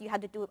of course you have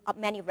to do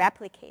many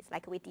replicates.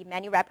 Like we did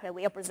many replicates,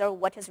 we observe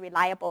what is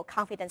reliable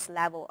confidence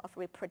level of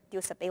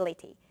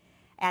reproducibility.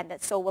 And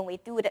so when we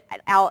do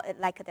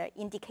the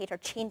indicator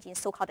changing,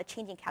 so-called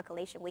changing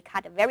calculation, we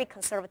cut a very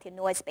conservative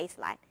noise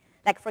baseline.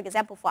 Like for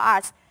example, for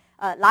us,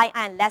 line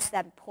n less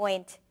than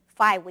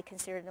 0.5, we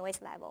consider noise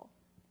level.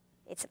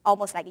 It's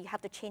almost like you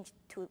have to change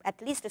to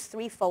at least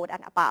 3-fold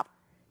and above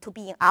to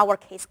be, in our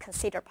case,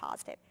 considered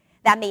positive.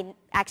 That may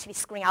actually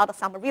screen out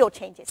some real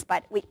changes,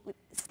 but we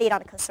stayed on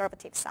the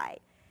conservative side.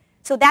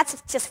 So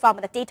that's just from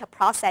the data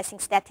processing,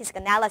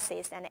 statistical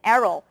analysis, and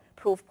error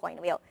proof point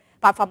of view.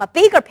 But from a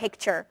bigger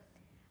picture,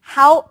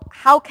 how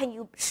can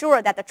you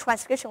sure that the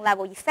transcription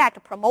level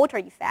effect, promoter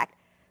effect,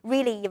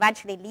 really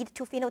eventually lead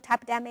to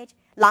phenotype damage,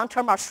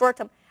 long-term or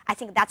short-term? I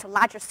think that's a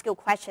larger scale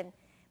question.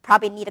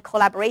 Probably need a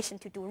collaboration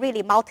to do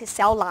really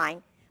multi-cell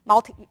line,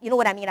 you know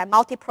what I mean, like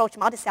multi-approach,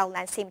 multi-cell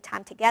line same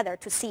time together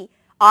to see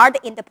are the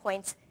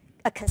endpoints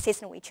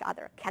consistent with each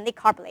other? Can they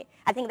correlate?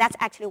 I think that's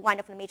actually one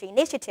of the major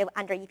initiatives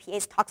under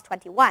EPA's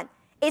Tox21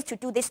 is to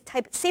do this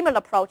similar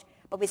approach,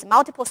 but with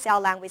multiple cell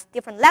line with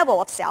different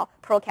level of cell,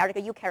 prokaryote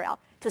or eukaryote,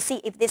 to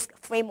see if this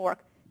framework,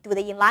 do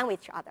they in line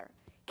with each other?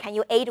 Can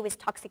you aid with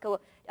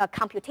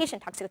computation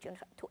toxicity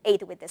to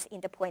aid with this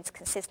endpoints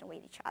consistent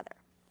with each other?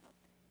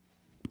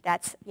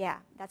 That's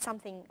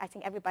something I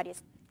think everybody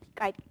is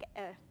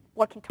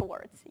working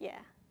towards, yeah.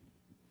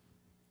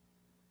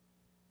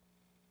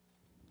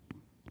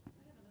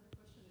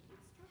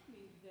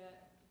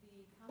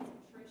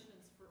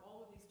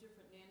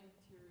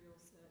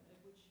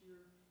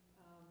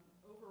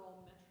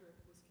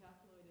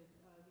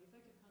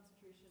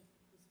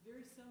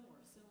 Very similar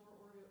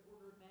order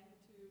of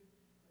magnitude,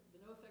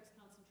 the no effects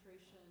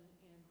concentration,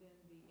 and then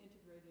the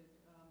integrated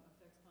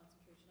effects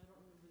concentration. I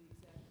don't remember the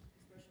exact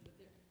expression,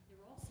 but they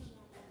were all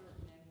similar order of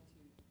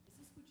magnitude.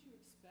 Is this what you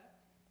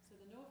expect? So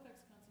the no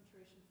effects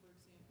concentration, for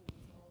example,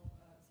 was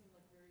all seemed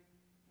like very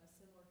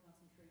similar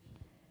concentration. And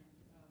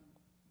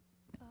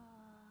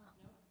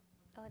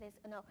Oh, it is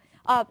no.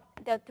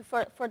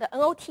 For the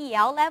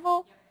NOTL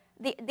level,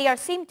 yep. they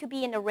seem to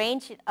be in the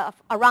range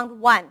of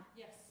around 1.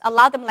 Yes. A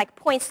lot of them like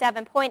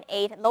 0.7,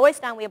 0.8.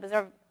 Lowest one we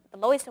observed, the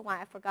lowest one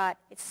I forgot,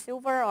 it's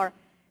silver, or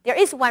there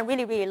is one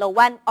really, really low,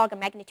 1 organ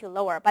magnitude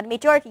lower. But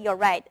majority, you're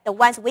right. The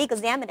ones we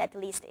examined at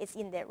least is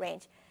in that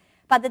range.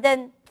 But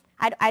then,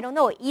 I don't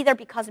know, either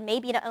because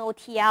maybe the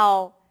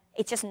NOTL,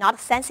 it's just not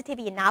sensitive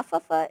enough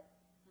of a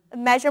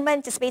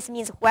measurement, just basically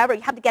means whoever,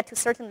 you have to get to a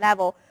certain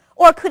level.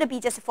 Or could it be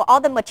just for all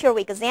the material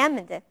we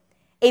examined,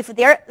 if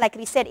they're, like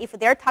we said, if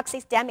their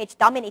toxic damage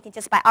dominated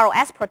just by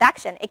ROS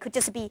production, it could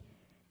just be,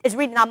 there's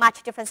really not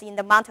much difference in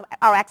the amount of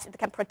RX it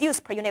can produce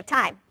per unit of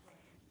time.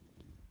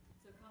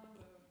 So common.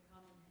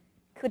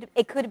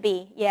 It could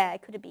be, yeah,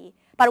 it could be.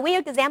 But we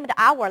examined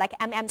our, like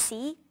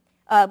MMC,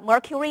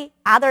 mercury,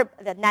 other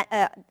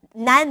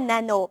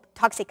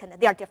non-nanotoxic,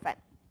 they are different.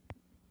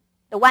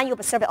 The one you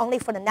observe only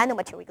for the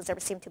nanomaterial because they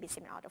seem to be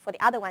similar. For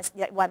the other ones,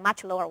 they are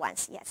much lower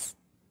ones, yes.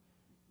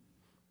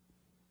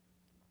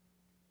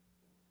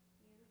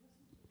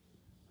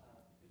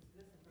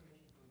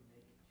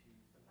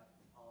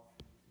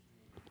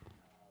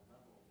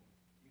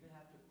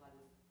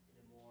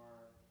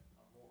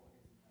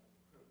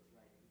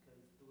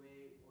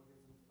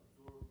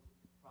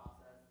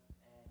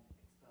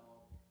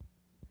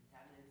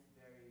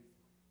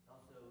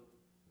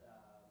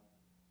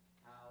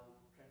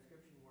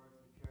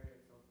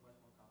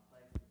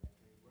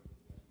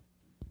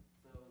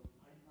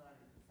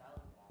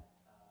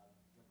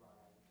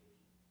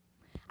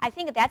 I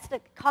think that's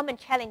the common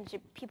challenge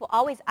people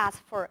always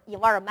ask for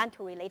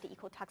environmental-related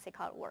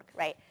ecotoxicology work,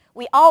 right?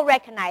 We all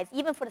recognize,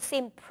 even for the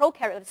same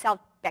prokaryote cell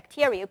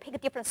bacteria, you pick a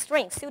different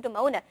strain,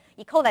 Pseudomonas,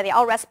 E. coli, they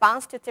all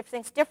respond to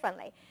things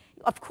differently.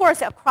 Of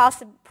course,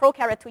 across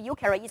prokaryote to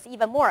eukaryote is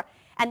even more.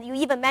 And you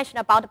even mentioned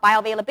about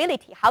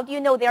bioavailability. How do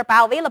you know they're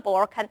bioavailable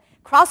or can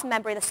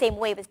cross-membrane the same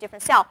way with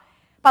different cells?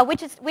 but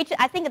which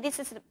I think this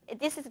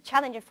is a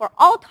challenge for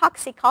all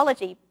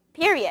toxicology,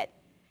 period.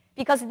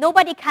 Because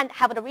nobody can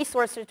have the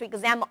resources to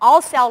examine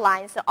all cell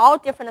lines, all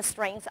different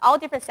strains, all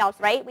different cells,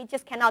 right? We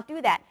just cannot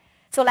do that.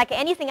 So like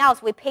anything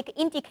else, we pick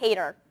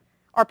indicator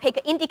or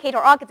pick indicator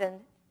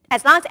organism.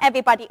 As long as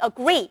everybody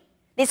agree,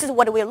 this is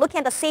what we're looking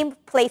at, the same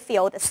play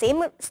field, the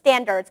same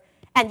standards,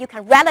 and you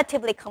can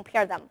relatively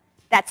compare them.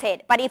 That's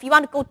it. But if you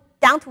want to go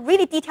down to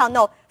really detailed,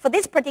 no, for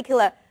this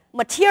particular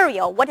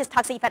material, what is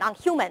toxic effect on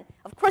human?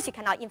 Of course, you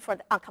cannot infer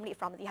completely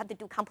from it. You have to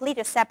do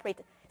completely separate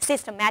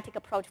systematic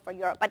approach for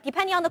Europe. But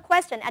depending on the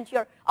question and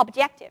your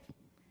objective.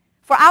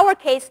 For our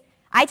case,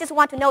 I just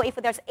want to know if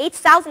there's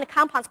 8,000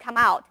 compounds come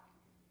out.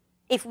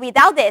 If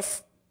without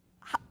this,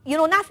 you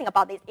know nothing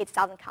about these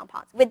 8,000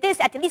 compounds. With this,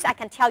 at least I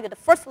can tell you the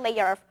first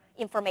layer of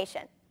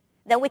information.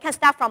 Then we can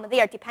start from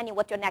there depending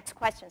what your next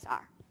questions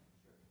are.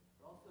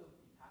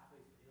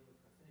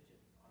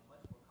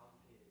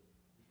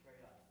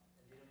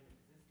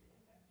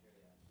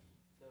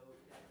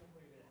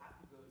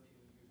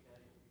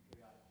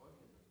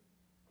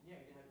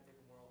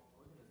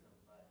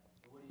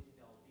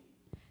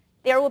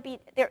 There will be,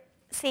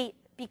 see,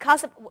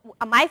 because of,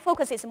 my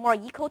focus is more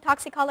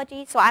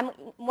ecotoxicology, so I'm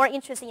more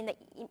interested in the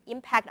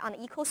impact on the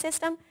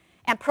ecosystem,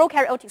 and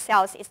prokaryotic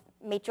cells is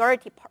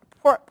majority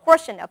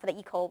portion of the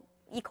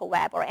eco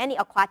web or any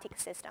aquatic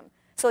system.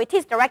 So it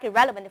is directly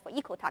relevant for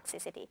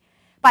ecotoxicity.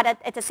 But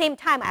at the same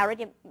time, I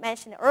already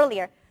mentioned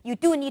earlier, you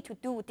do need to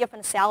do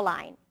different cell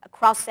line,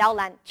 across cell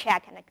line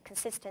check and a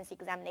consistency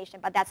examination,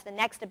 but that's the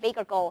next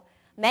bigger goal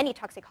many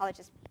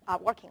toxicologists are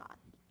working on.